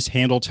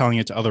mishandled telling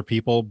it to other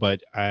people,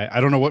 but I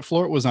don't know what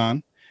floor it was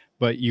on.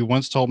 But you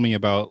once told me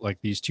about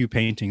like these two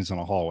paintings in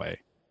a hallway.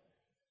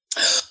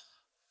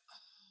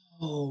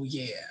 Oh,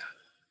 yeah.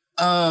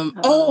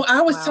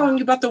 I was telling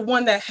you about the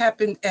one that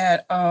happened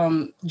at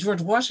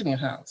George Washington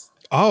House.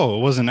 Oh,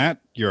 wasn't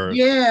that your...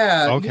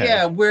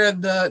 Yeah, where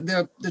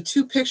the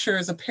two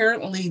pictures,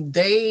 apparently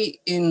they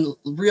in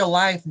real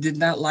life did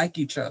not like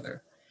each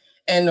other.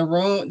 And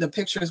the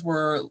pictures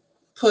were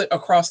put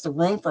across the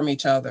room from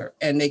each other,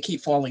 and they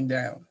keep falling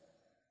down.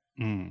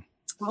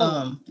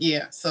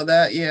 So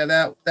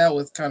that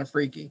was kind of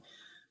freaky.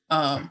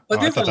 But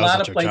there's a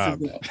lot of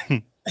places.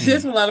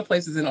 There's a lot of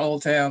places in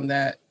Old Town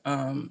that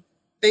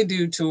they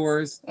do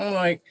tours. I'm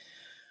like,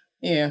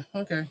 yeah,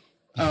 okay.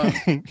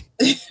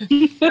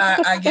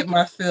 I get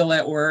my fill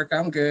at work.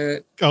 I'm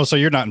good. Oh, so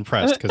you're not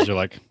impressed because you're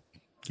like,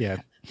 yeah.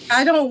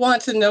 I don't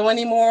want to know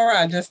anymore.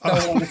 I just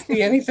don't want to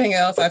see anything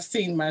else. I've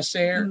seen my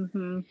share.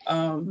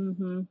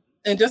 And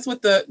just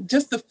with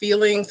the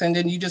feelings, and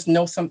then you just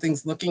know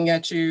something's looking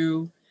at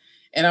you.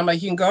 And I'm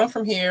like, you can go on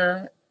from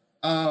here.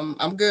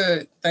 I'm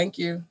good. Thank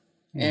you.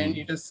 And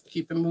you just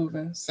keep it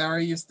moving.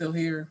 Sorry, you're still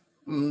here.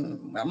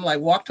 I'm like,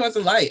 walk towards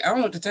the light. I don't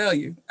know what to tell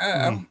you.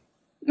 I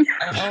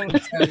don't know what to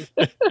tell you.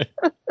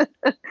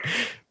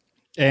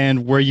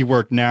 And where you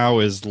work now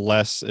is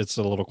less, it's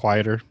a little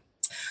quieter.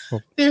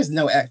 There's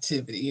no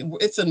activity.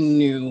 It's a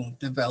new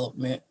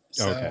development.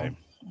 So Okay.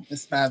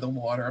 It's by the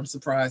water. I'm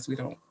surprised we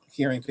don't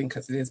hear anything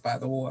because it is by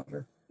the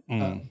water.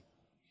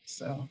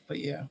 But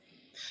yeah,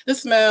 the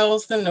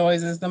smells, the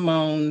noises, the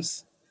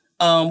moans.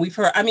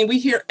 We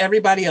hear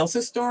everybody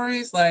else's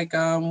stories. Like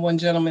one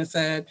gentleman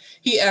said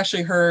he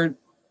actually heard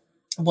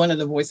one of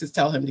the voices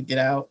tell him to get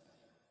out.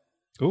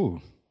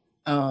 Ooh.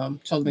 Told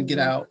him to get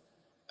out.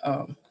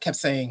 Kept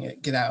saying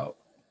it, get out.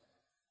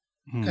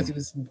 Because he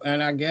was,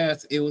 and I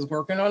guess it was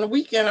working on the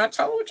weekend. I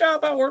told y'all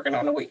about working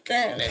on the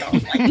weekend. They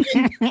don't like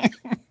it.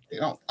 They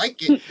don't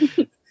like it.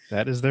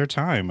 That is their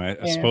time.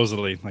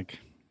 Supposedly, like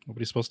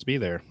nobody's supposed to be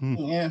there.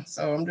 Yeah.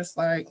 So I'm just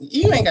like,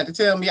 you ain't got to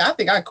tell me. I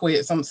think I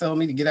quit. Someone told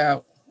me to get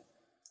out.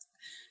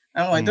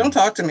 I'm like, don't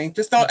talk to me.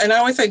 Just don't. And I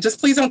always say, just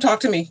please don't talk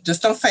to me.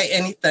 Just don't say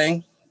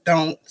anything.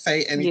 Don't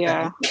say anything.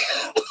 Yeah.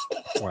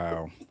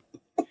 Wow.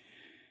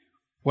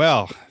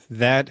 Well,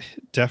 that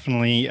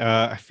definitely,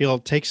 I feel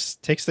takes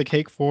the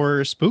cake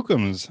for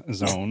Spookums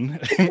Zone.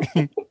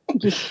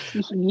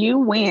 You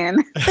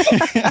win.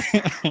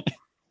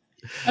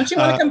 Don't you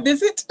want to come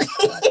visit?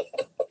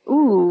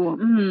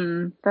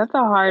 Ooh, that's a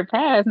hard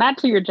pass. Not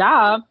to your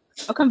job.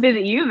 I'll come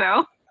visit you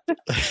though.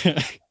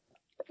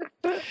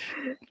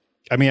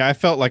 I mean, I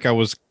felt like I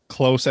was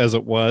close as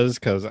it was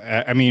because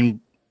I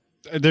mean,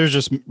 there's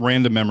just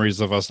random memories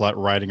of us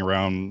riding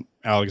around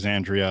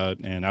Alexandria,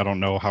 and I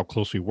don't know how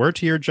close we were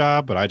to your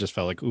job, but I just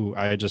felt like,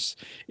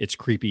 it's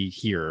creepy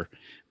here.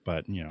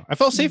 But I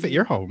felt safe at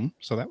your home,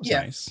 so that was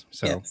nice.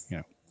 So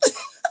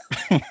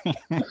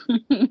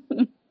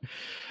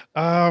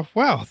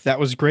wow, that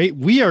was great.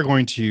 We are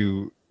going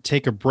to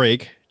take a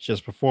break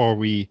just before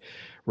we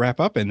wrap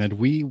up, and then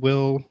we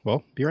will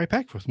be right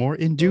back with more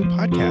In Do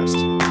podcast.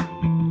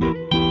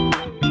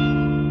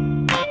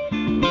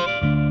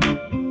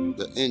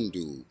 The In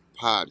Do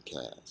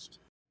podcast.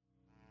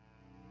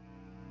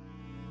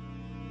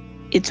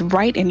 It's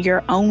right in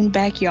your own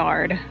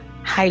backyard,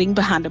 hiding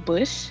behind a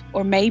bush,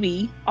 or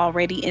maybe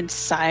already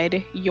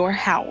inside your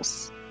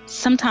house.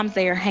 Sometimes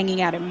they are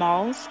hanging out in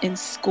malls, in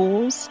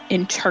schools,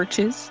 in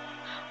churches.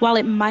 While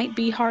it might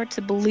be hard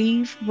to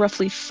believe,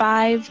 roughly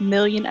 5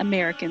 million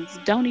Americans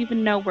don't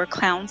even know where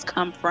clowns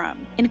come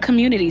from. In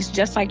communities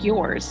just like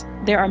yours,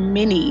 there are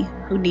many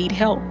who need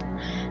help.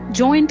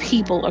 Join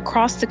people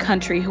across the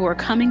country who are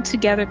coming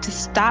together to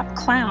stop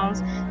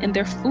clowns and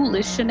their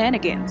foolish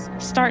shenanigans.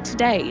 Start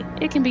today.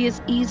 It can be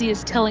as easy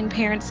as telling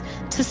parents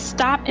to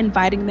stop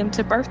inviting them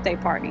to birthday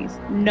parties.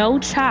 No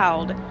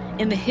child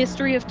in the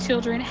history of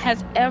children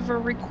has ever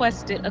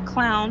requested a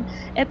clown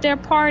at their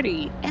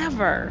party,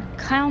 ever.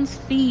 Clowns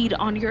feed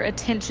on your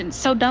attention,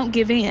 so don't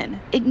give in.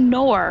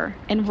 Ignore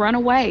and run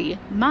away.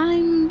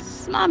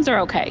 Moms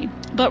are okay.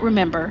 But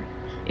remember,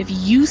 if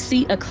you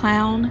see a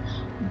clown,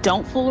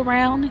 don't fool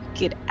around,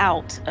 get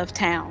out of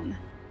town.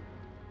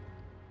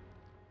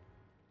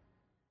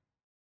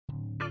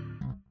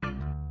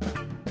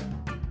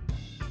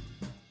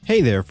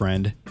 Hey there,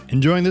 friend.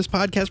 Enjoying this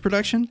podcast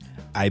production?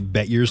 I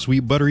bet your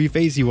sweet buttery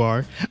face you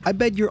are. I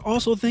bet you're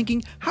also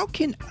thinking, how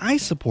can I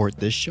support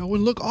this show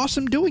and look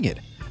awesome doing it?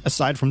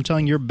 Aside from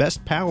telling your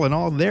best pal and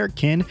all their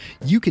kin,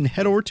 you can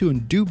head over to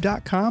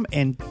Endoob.com,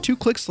 and 2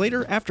 clicks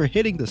later, after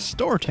hitting the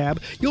store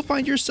tab, you'll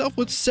find yourself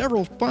with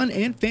several fun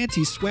and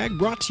fancy swag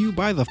brought to you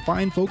by the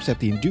fine folks at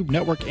the Endoob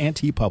Network and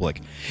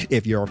TeePublic.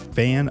 If you're a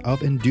fan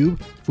of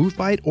Endoob, Food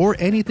Fight, or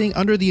anything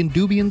under the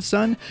Endoobian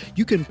sun,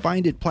 you can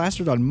find it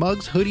plastered on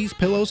mugs, hoodies,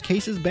 pillows,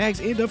 cases, bags,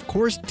 and of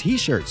course,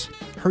 t-shirts.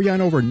 Hurry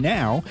on over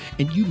now,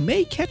 and you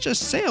may catch a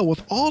sale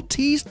with all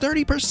tees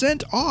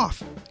 30%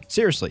 off.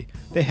 Seriously,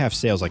 they have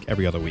sales like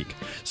every other week.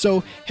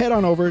 So head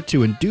on over to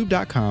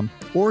Endoob.com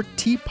or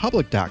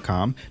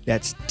teepublic.com.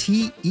 That's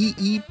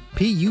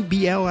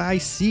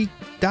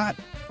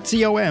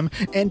TEEPUBLIC.com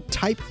and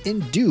type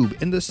Endoob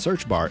in the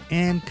search bar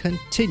and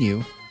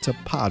continue to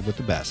pod with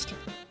the best.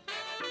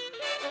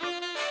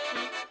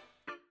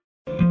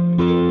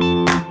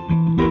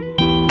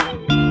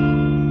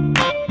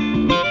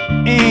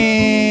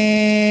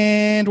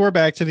 And we're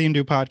back to the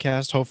Endoob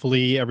podcast.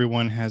 Hopefully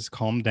everyone has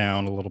calmed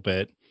down a little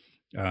bit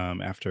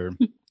after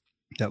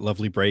that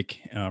lovely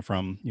break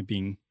from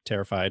being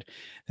terrified.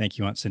 Thank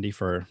you, Aunt Cindy,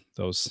 for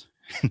those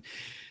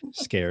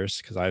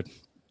scares, because I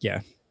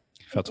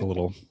felt a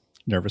little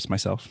nervous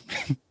myself.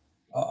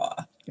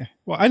 Yeah.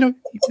 Well, I know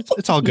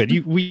it's all good.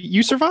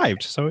 You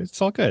survived, so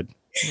it's all good.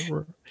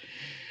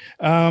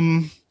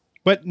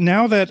 But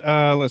now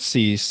that let's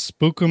see,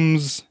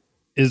 Spookums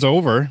is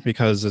over,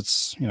 because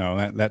it's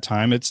that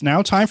time. It's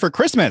now time for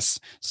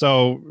Christmas.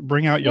 So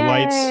bring out your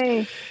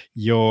lights,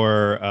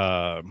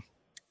 your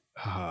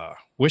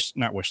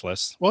not wish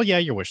list. Well, yeah,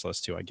 your wish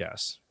list too, I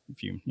guess.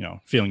 if you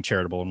feeling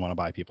charitable and want to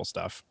buy people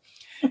stuff.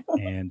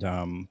 And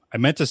I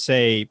meant to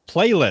say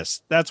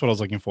playlist. That's what I was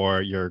looking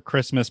for. Your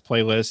Christmas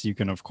playlist. You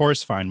can, of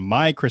course, find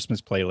my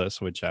Christmas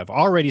playlist, which I've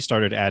already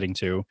started adding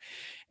to.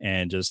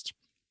 And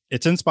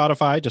it's in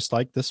Spotify, just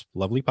like this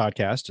lovely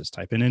podcast. Just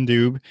type in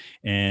Indoob,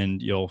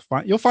 and you'll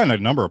find a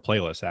number of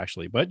playlists,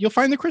 actually. But you'll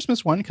find the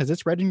Christmas one because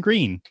it's red and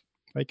green,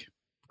 like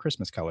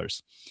Christmas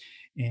colors.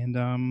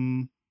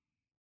 And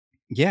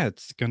yeah,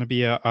 it's going to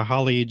be a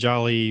holly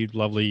jolly,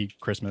 lovely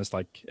Christmas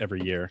like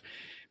every year.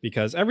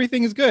 Because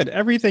everything is good.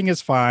 Everything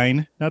is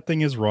fine.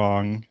 Nothing is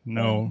wrong.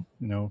 No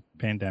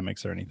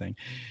pandemics or anything.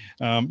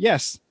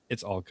 Yes,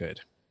 it's all good.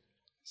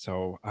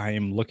 So I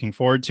am looking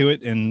forward to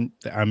it. And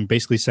I'm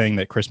basically saying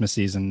that Christmas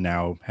season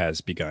now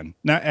has begun.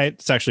 Now,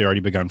 it's actually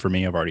already begun for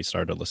me. I've already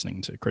started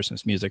listening to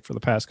Christmas music for the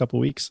past couple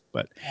of weeks.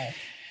 But,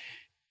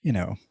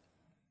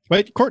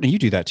 But Kortney, you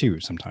do that too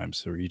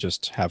sometimes, or you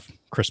just have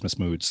Christmas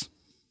moods.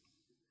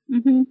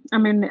 Mm-hmm.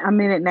 I'm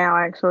in it now,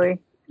 actually.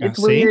 It's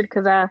weird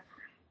because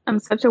I'm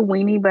such a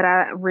weenie, but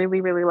I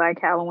really, really like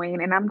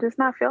Halloween, and I'm just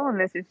not feeling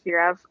this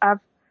year. I've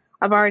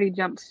already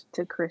jumped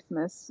to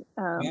Christmas.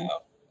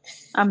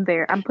 I'm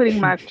there. I'm putting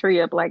my tree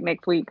up like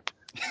next week.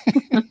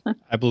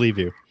 I believe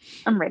you.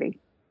 I'm ready.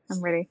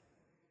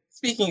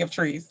 Speaking of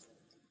trees,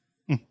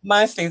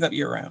 mine stays up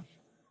year round.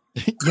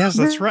 Yes,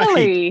 that's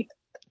really? Right.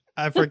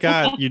 I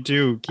forgot you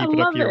do keep it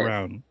up year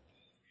round.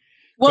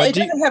 Well, it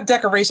doesn't have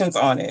decorations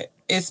on it.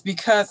 It's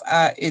because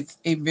it's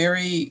a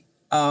very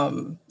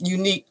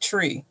unique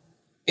tree.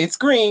 It's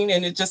green,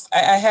 and I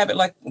have it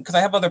like because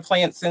I have other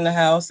plants in the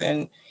house,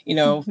 and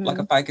like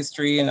a ficus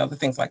tree and other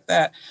things like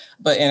that,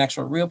 and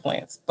actual real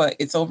plants. But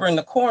it's over in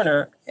the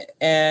corner,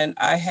 and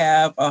I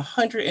have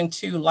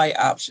 102 light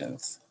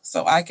options,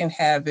 so I can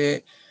have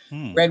it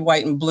red,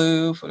 white, and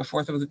blue for the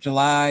 4th of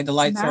July. The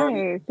lights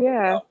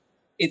are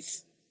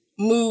it's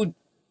mood,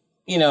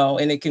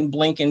 and it can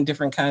blink in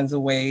different kinds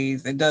of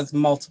ways. It does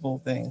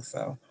multiple things,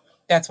 so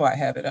that's why I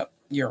have it up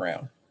year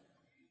round.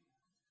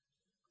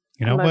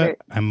 You know what?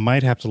 I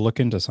might have to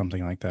look into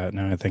something like that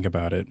now I think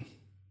about it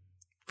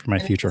for my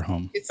future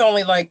home. It's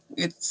only I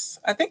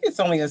think it's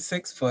only a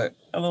 6 foot,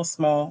 a little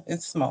small.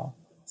 It's small.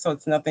 So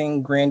it's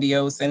nothing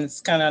grandiose, and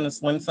it's kind of on the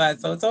slim side.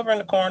 So it's over in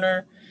the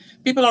corner.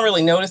 People don't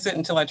really notice it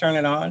until I turn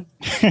it on.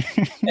 And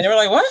they were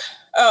like, what?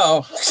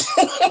 Oh.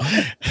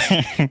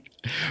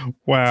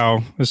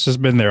 Wow. It's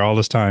just been there all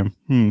this time.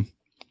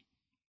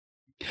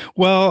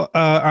 Well,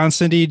 Aunt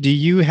Cindy, do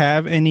you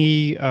have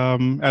any,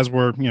 as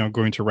we're,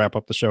 going to wrap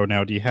up the show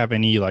now, do you have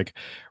any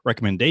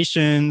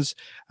recommendations?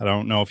 I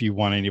don't know if you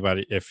want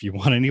anybody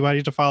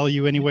to follow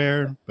you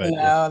anywhere, but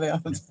no, they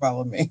don't have to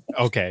follow me.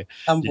 Okay.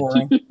 I'm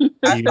boring.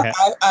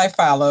 I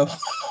follow.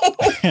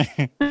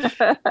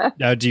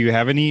 Now, do you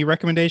have any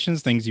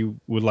recommendations, things you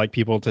would like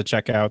people to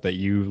check out that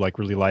you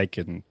really like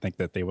and think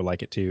that they would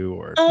like it too,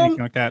 or anything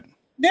like that?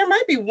 There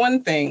might be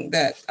one thing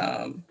that,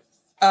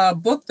 a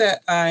book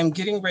that I'm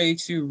getting ready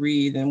to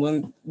read, and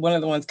one of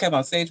the ones Kev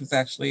on Stage was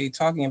actually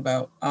talking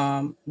about,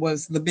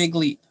 was The Big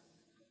Leap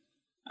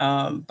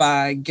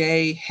by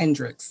Gay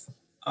Hendricks.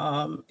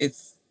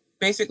 It's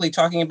basically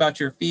talking about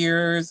your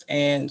fears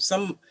and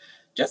some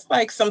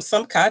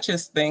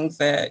subconscious things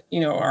that,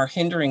 are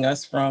hindering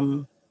us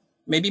from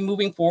maybe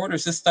moving forward, or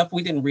just stuff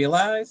we didn't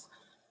realize,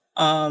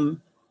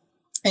 and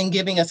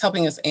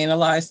helping us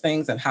analyze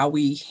things and how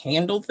we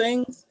handle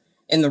things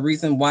and the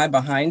reason why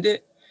behind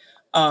it.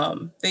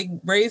 They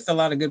raised a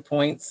lot of good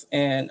points,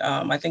 and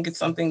I think it's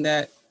something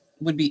that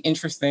would be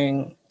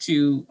interesting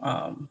to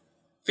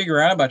figure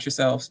out about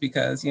yourselves,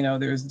 because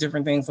there's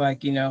different things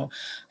like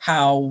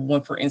how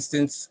one, for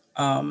instance,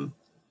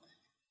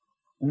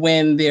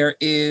 when there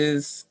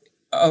is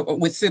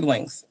with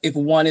siblings, if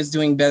one is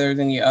doing better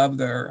than the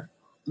other,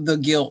 the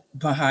guilt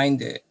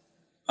behind it,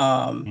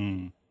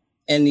 and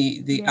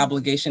the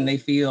obligation they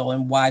feel,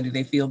 and why do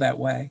they feel that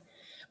way?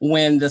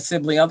 When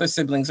other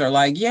siblings are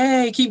like,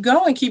 yay, keep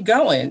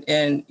going.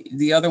 And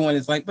the other one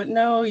is like, but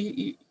no,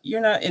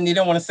 you're not. And you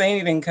don't want to say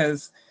anything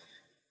because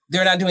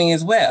they're not doing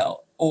as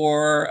well.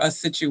 Or a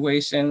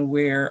situation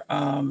where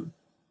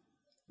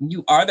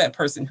you are that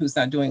person who's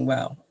not doing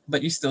well,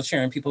 but you're still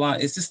cheering people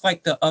on. It's just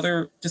like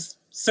just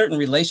certain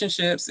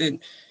relationships and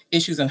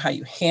issues and how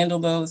you handle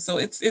those. So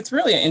it's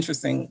really an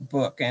interesting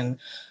book. And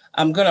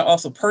I'm going to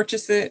also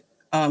purchase it,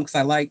 because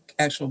I like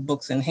actual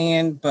books in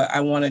hand, but I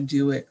want to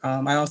do it.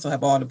 I also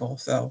have Audible,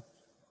 so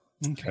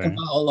I can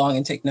follow along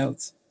and take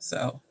notes.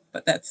 So,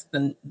 but that's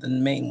the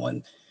main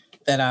one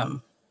that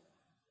I'm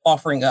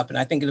offering up, and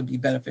I think it'll be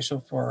beneficial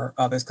for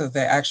others because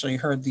they actually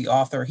heard the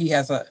author. He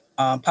has a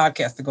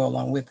podcast to go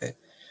along with it.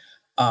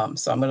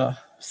 So I'm going to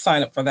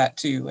sign up for that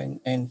too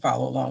and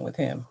follow along with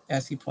him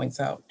as he points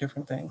out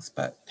different things.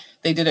 But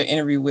they did an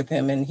interview with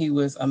him, and he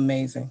was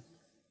amazing.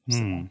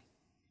 So.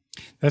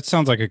 That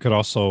sounds like it could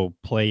also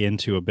play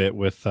into a bit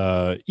with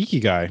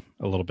Ikigai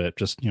a little bit,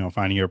 just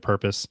finding your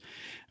purpose.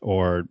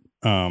 Or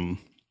I'm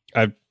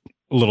a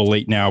little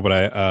late now, but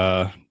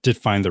I did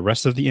find the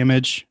rest of the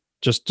image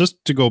just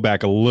to go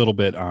back a little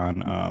bit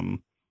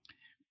on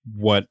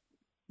what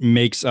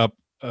makes up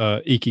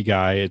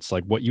ikigai. It's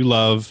like what you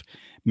love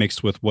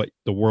mixed with what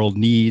the world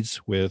needs,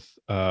 with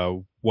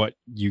what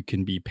you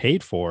can be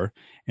paid for,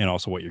 and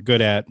also what you're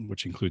good at,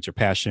 which includes your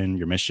passion,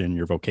 your mission,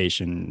 your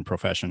vocation,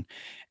 profession.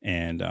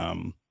 And I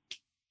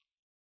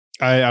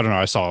don't know.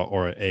 I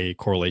saw a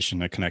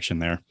correlation, a connection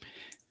there.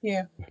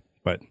 Yeah.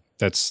 But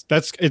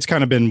it's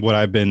kind of been what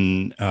I've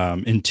been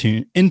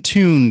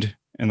tuned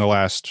in the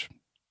last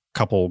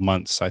couple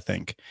months, I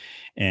think.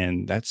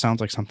 And that sounds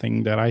like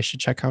something that I should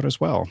check out as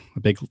well.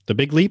 The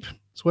Big Leap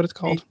is what it's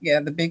called. Yeah,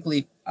 The Big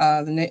Leap.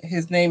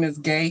 His name is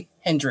Gay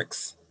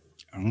Hendricks.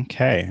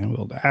 Okay,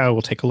 I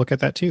will take a look at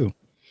that too.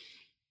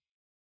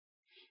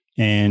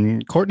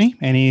 And Kortney,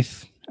 any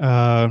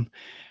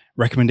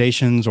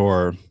recommendations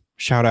or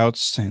shout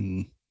outs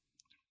and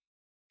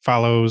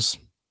follows,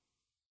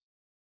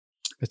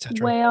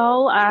 etc.?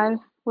 Well, I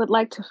would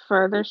like to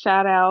further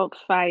shout out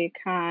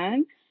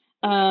FIYAH.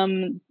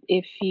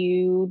 If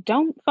you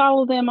don't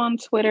follow them on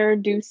Twitter,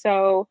 do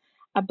so.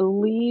 I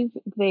believe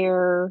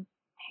their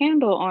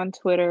handle on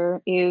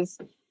Twitter is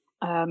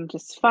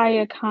just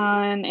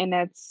FIYAH, and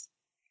that's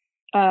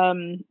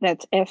FIYAH.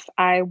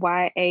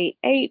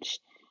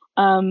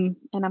 And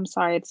I'm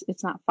sorry,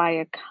 it's not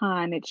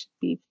FIYAH. It should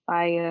be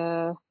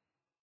FIYAH.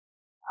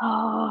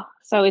 Oh,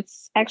 so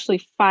it's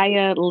actually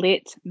FIYAH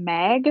Lit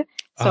Mag.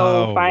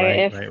 So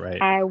FIYAH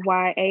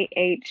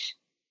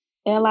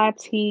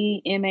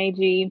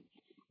LITMAG.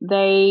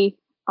 They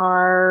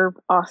are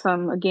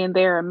awesome. Again,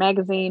 they're a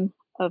magazine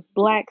of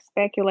Black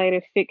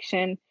speculative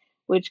fiction,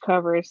 which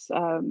covers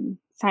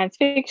science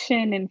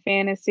fiction and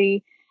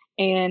fantasy.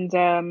 And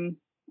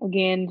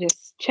again,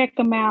 just check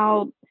them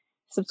out.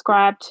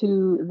 Subscribe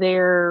to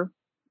the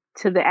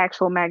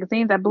actual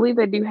magazines. I believe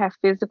they do have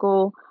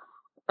physical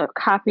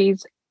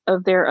copies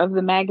of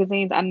the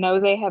magazines. I know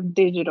they have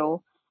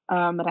digital,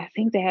 but I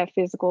think they have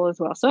physical as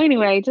well. So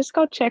anyway, just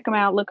go check them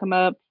out, look them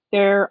up.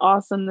 They're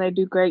awesome. They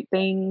do great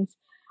things.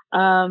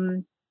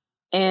 And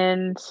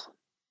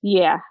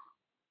yeah,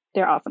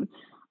 they're awesome.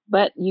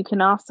 But you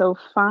can also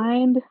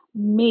find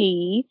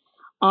me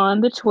on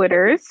the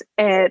Twitters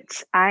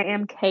at I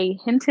am K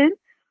Hinton,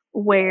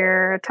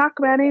 where I talk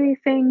about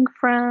anything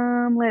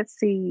from, let's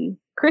see,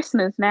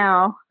 Christmas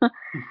now,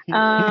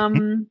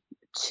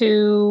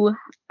 to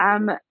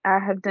I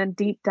have done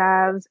deep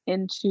dives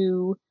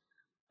into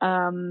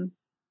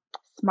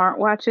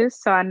smartwatches,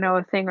 so I know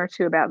a thing or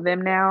two about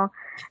them now.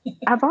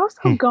 I've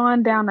also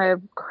gone down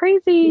a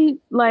crazy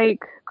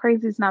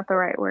is not the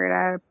right word,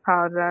 I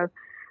apologize,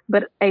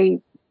 but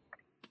a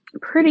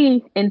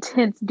pretty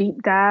intense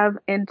deep dive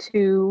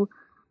into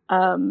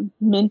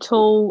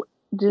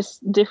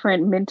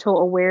different mental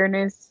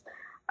awareness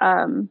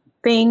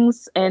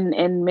things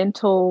and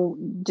mental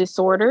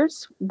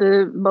disorders.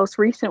 The most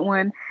recent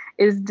one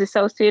is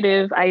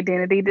dissociative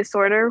identity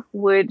disorder,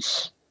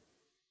 which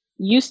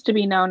used to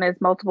be known as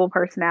multiple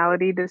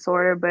personality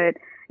disorder, but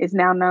is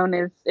now known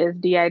as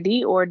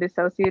DID, or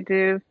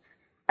dissociative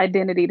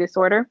identity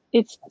disorder.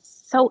 It's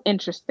so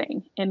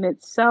interesting, and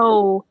it's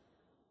so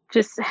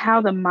just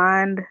how the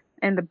mind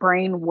and the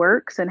brain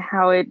works and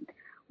how it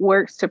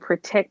works to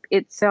protect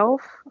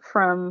itself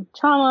from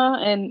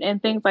trauma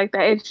and things like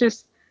that. It's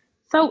just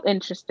so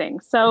interesting.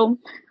 So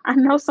I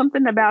know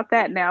something about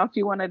that now if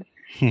you want to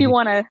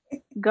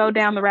go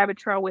down the rabbit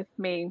trail with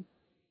me.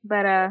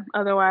 But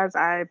otherwise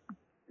I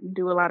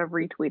do a lot of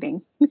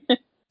retweeting.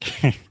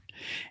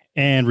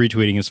 And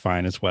retweeting is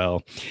fine as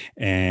well.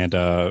 And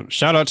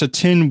shout out to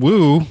Tin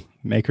Wu,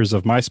 makers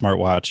of my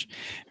smartwatch.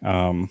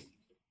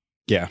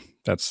 Yeah,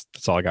 that's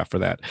all I got for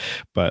that.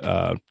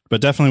 But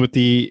definitely with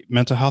the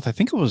mental health, I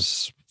think it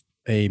was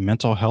a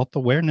mental health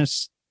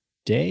awareness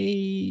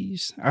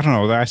days. I don't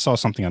know. I saw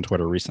something on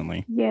Twitter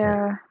recently.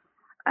 Yeah.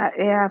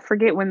 I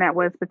forget when that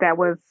was, but that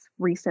was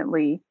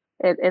recently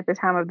at the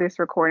time of this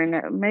recording,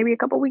 maybe a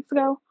couple weeks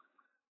ago.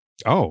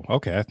 Oh,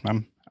 okay.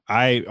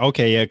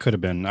 Okay. Yeah, it could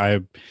have been.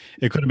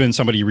 It could have been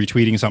somebody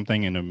retweeting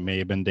something, and it may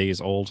have been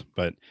days old.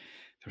 But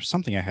there's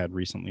something I had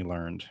recently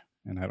learned,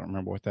 and I don't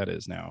remember what that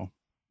is now.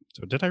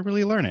 So did I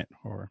really learn it?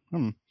 Or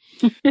and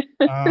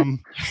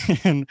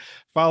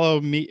follow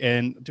me.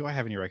 And do I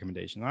have any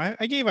recommendations?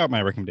 I gave out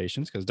my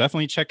recommendations, because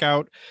definitely check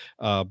out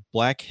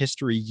Black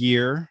History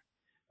Year.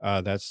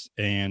 And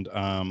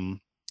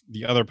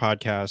the other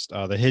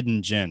podcast, The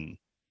Hidden Gin.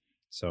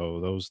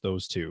 So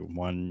those two.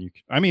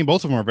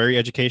 Both of them are very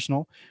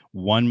educational.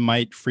 One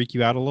might freak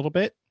you out a little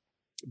bit,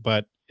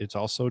 but it's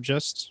also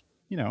just,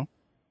 it's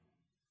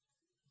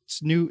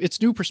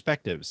new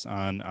perspectives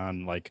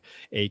on like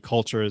a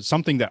culture,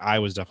 something that I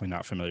was definitely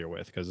not familiar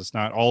with, because it's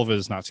not all of it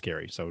is not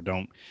scary. So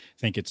don't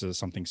think it's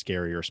something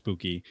scary or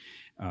spooky.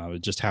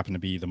 It just happened to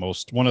be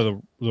one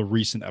of the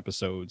recent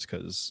episodes,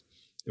 because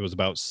it was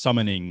about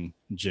summoning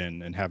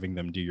jinn and having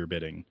them do your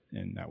bidding,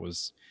 and that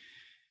was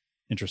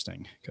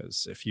interesting,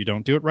 because if you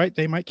don't do it right,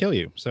 they might kill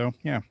you. So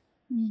yeah.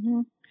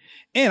 Mm-hmm.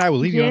 And I will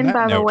leave you on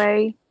that note. The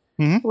way,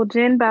 well,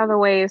 Jinn, by the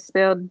way, is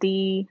spelled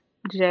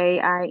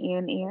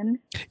DJINN.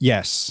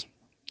 Yes.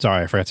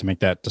 Sorry, I forgot to make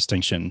that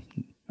distinction.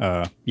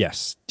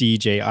 Yes,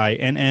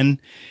 DJINN,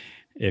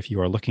 if you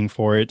are looking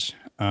for it.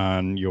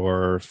 on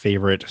your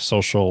favorite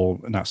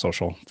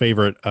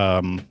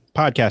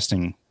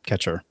podcasting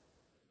catcher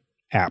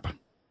app,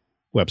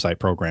 website,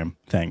 program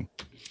thing.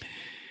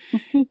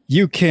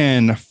 You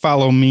can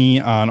follow me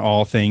on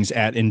all things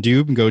at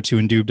Indoob. Go to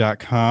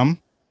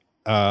indoob.com.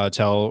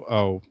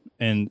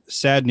 And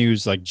sad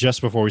news, like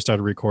just before we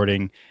started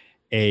recording,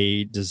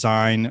 a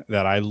design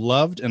that I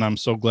loved and I'm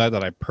so glad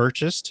that I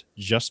purchased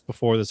just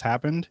before this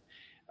happened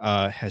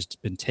has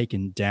been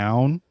taken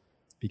down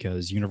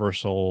because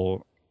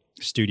Universal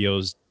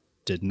Studios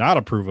did not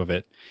approve of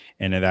it.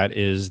 And that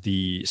is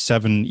the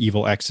 7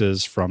 Evil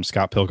X's from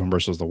Scott Pilgrim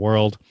versus the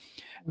World.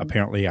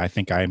 Apparently, I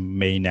think I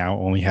may now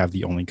only have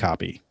the only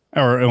copy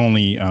or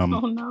only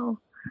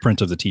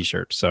print of the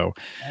t-shirt. So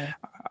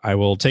I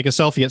will take a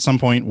selfie at some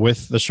point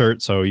with the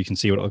shirt so you can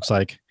see what it looks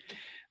like.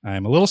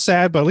 I'm a little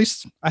sad, but at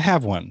least I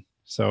have one.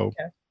 So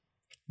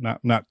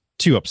not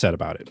too upset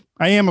about it.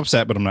 I am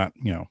upset, but I'm not,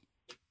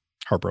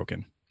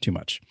 heartbroken too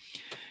much.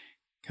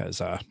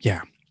 Because,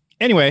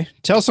 Anyway,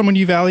 tell someone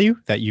you value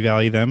that you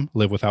value them,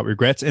 live without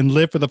regrets, and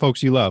live for the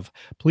folks you love.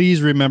 Please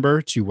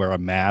remember to wear a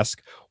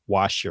mask,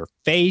 wash your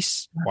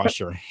face, wash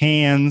your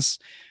hands,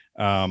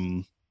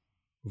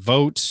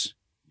 vote,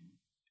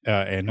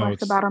 and wash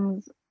the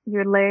bottoms of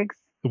your legs.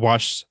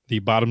 Wash the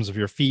bottoms of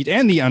your feet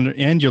and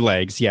and your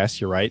legs. Yes,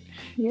 you're right.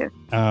 Yes.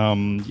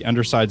 The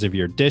undersides of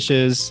your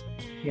dishes.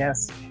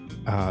 Yes.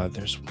 I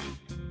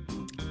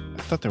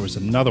thought there was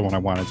another one I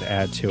wanted to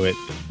add to it.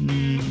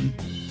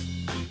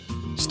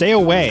 Stay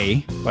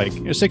away, like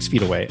 6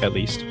 feet away at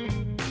least.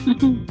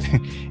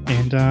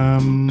 And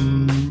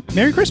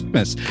Merry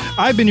Christmas.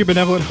 I've been your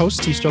benevolent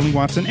host, T. Sterling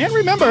Watson. And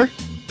remember,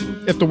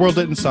 if the world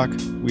didn't suck,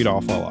 we'd all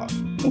fall off.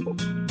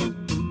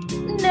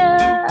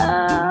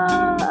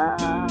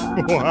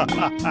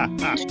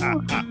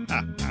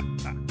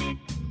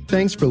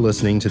 Thanks for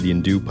listening to the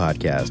Indoob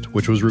podcast,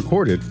 which was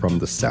recorded from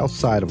the south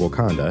side of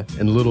Wakanda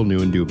in Little New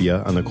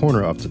Indubia on the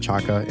corner of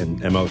T'Chaka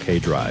and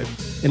MLK Drive,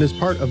 and is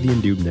part of the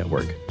Indoob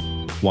network.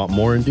 Want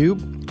more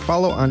Indoob?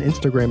 Follow on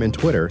Instagram and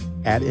Twitter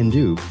at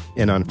Indoob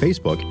and on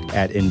Facebook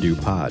at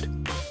IndoobPod.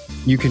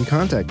 You can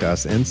contact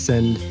us and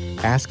send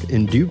Ask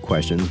Indoob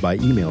questions by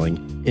emailing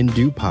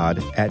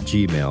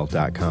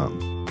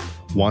indoobpod@gmail.com.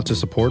 Want to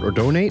support or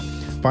donate?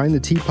 Find the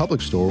T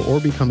Public Store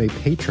or become a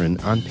patron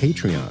on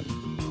Patreon,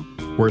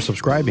 where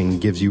subscribing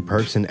gives you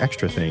perks and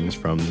extra things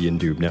from the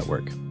Indoob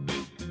network.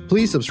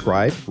 Please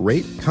subscribe,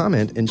 rate,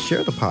 comment, and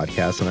share the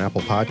podcast on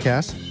Apple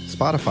Podcasts,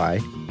 Spotify,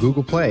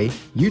 Google Play,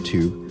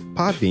 YouTube,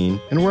 Podbean,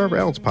 and wherever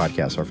else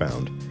podcasts are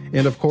found.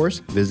 And of course,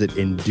 visit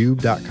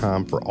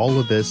Indoob.com for all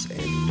of this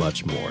and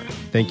much more.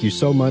 Thank you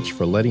so much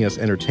for letting us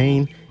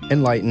entertain,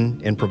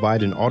 enlighten, and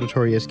provide an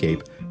auditory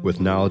escape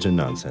with knowledge and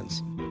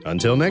nonsense.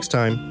 Until next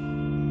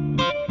time.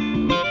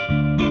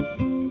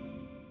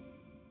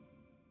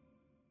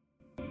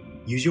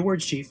 Use your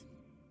words, Chief.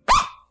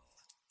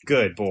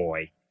 Good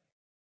boy.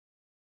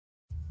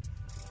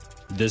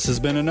 This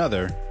has been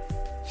another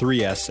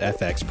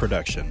 3SFX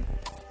production.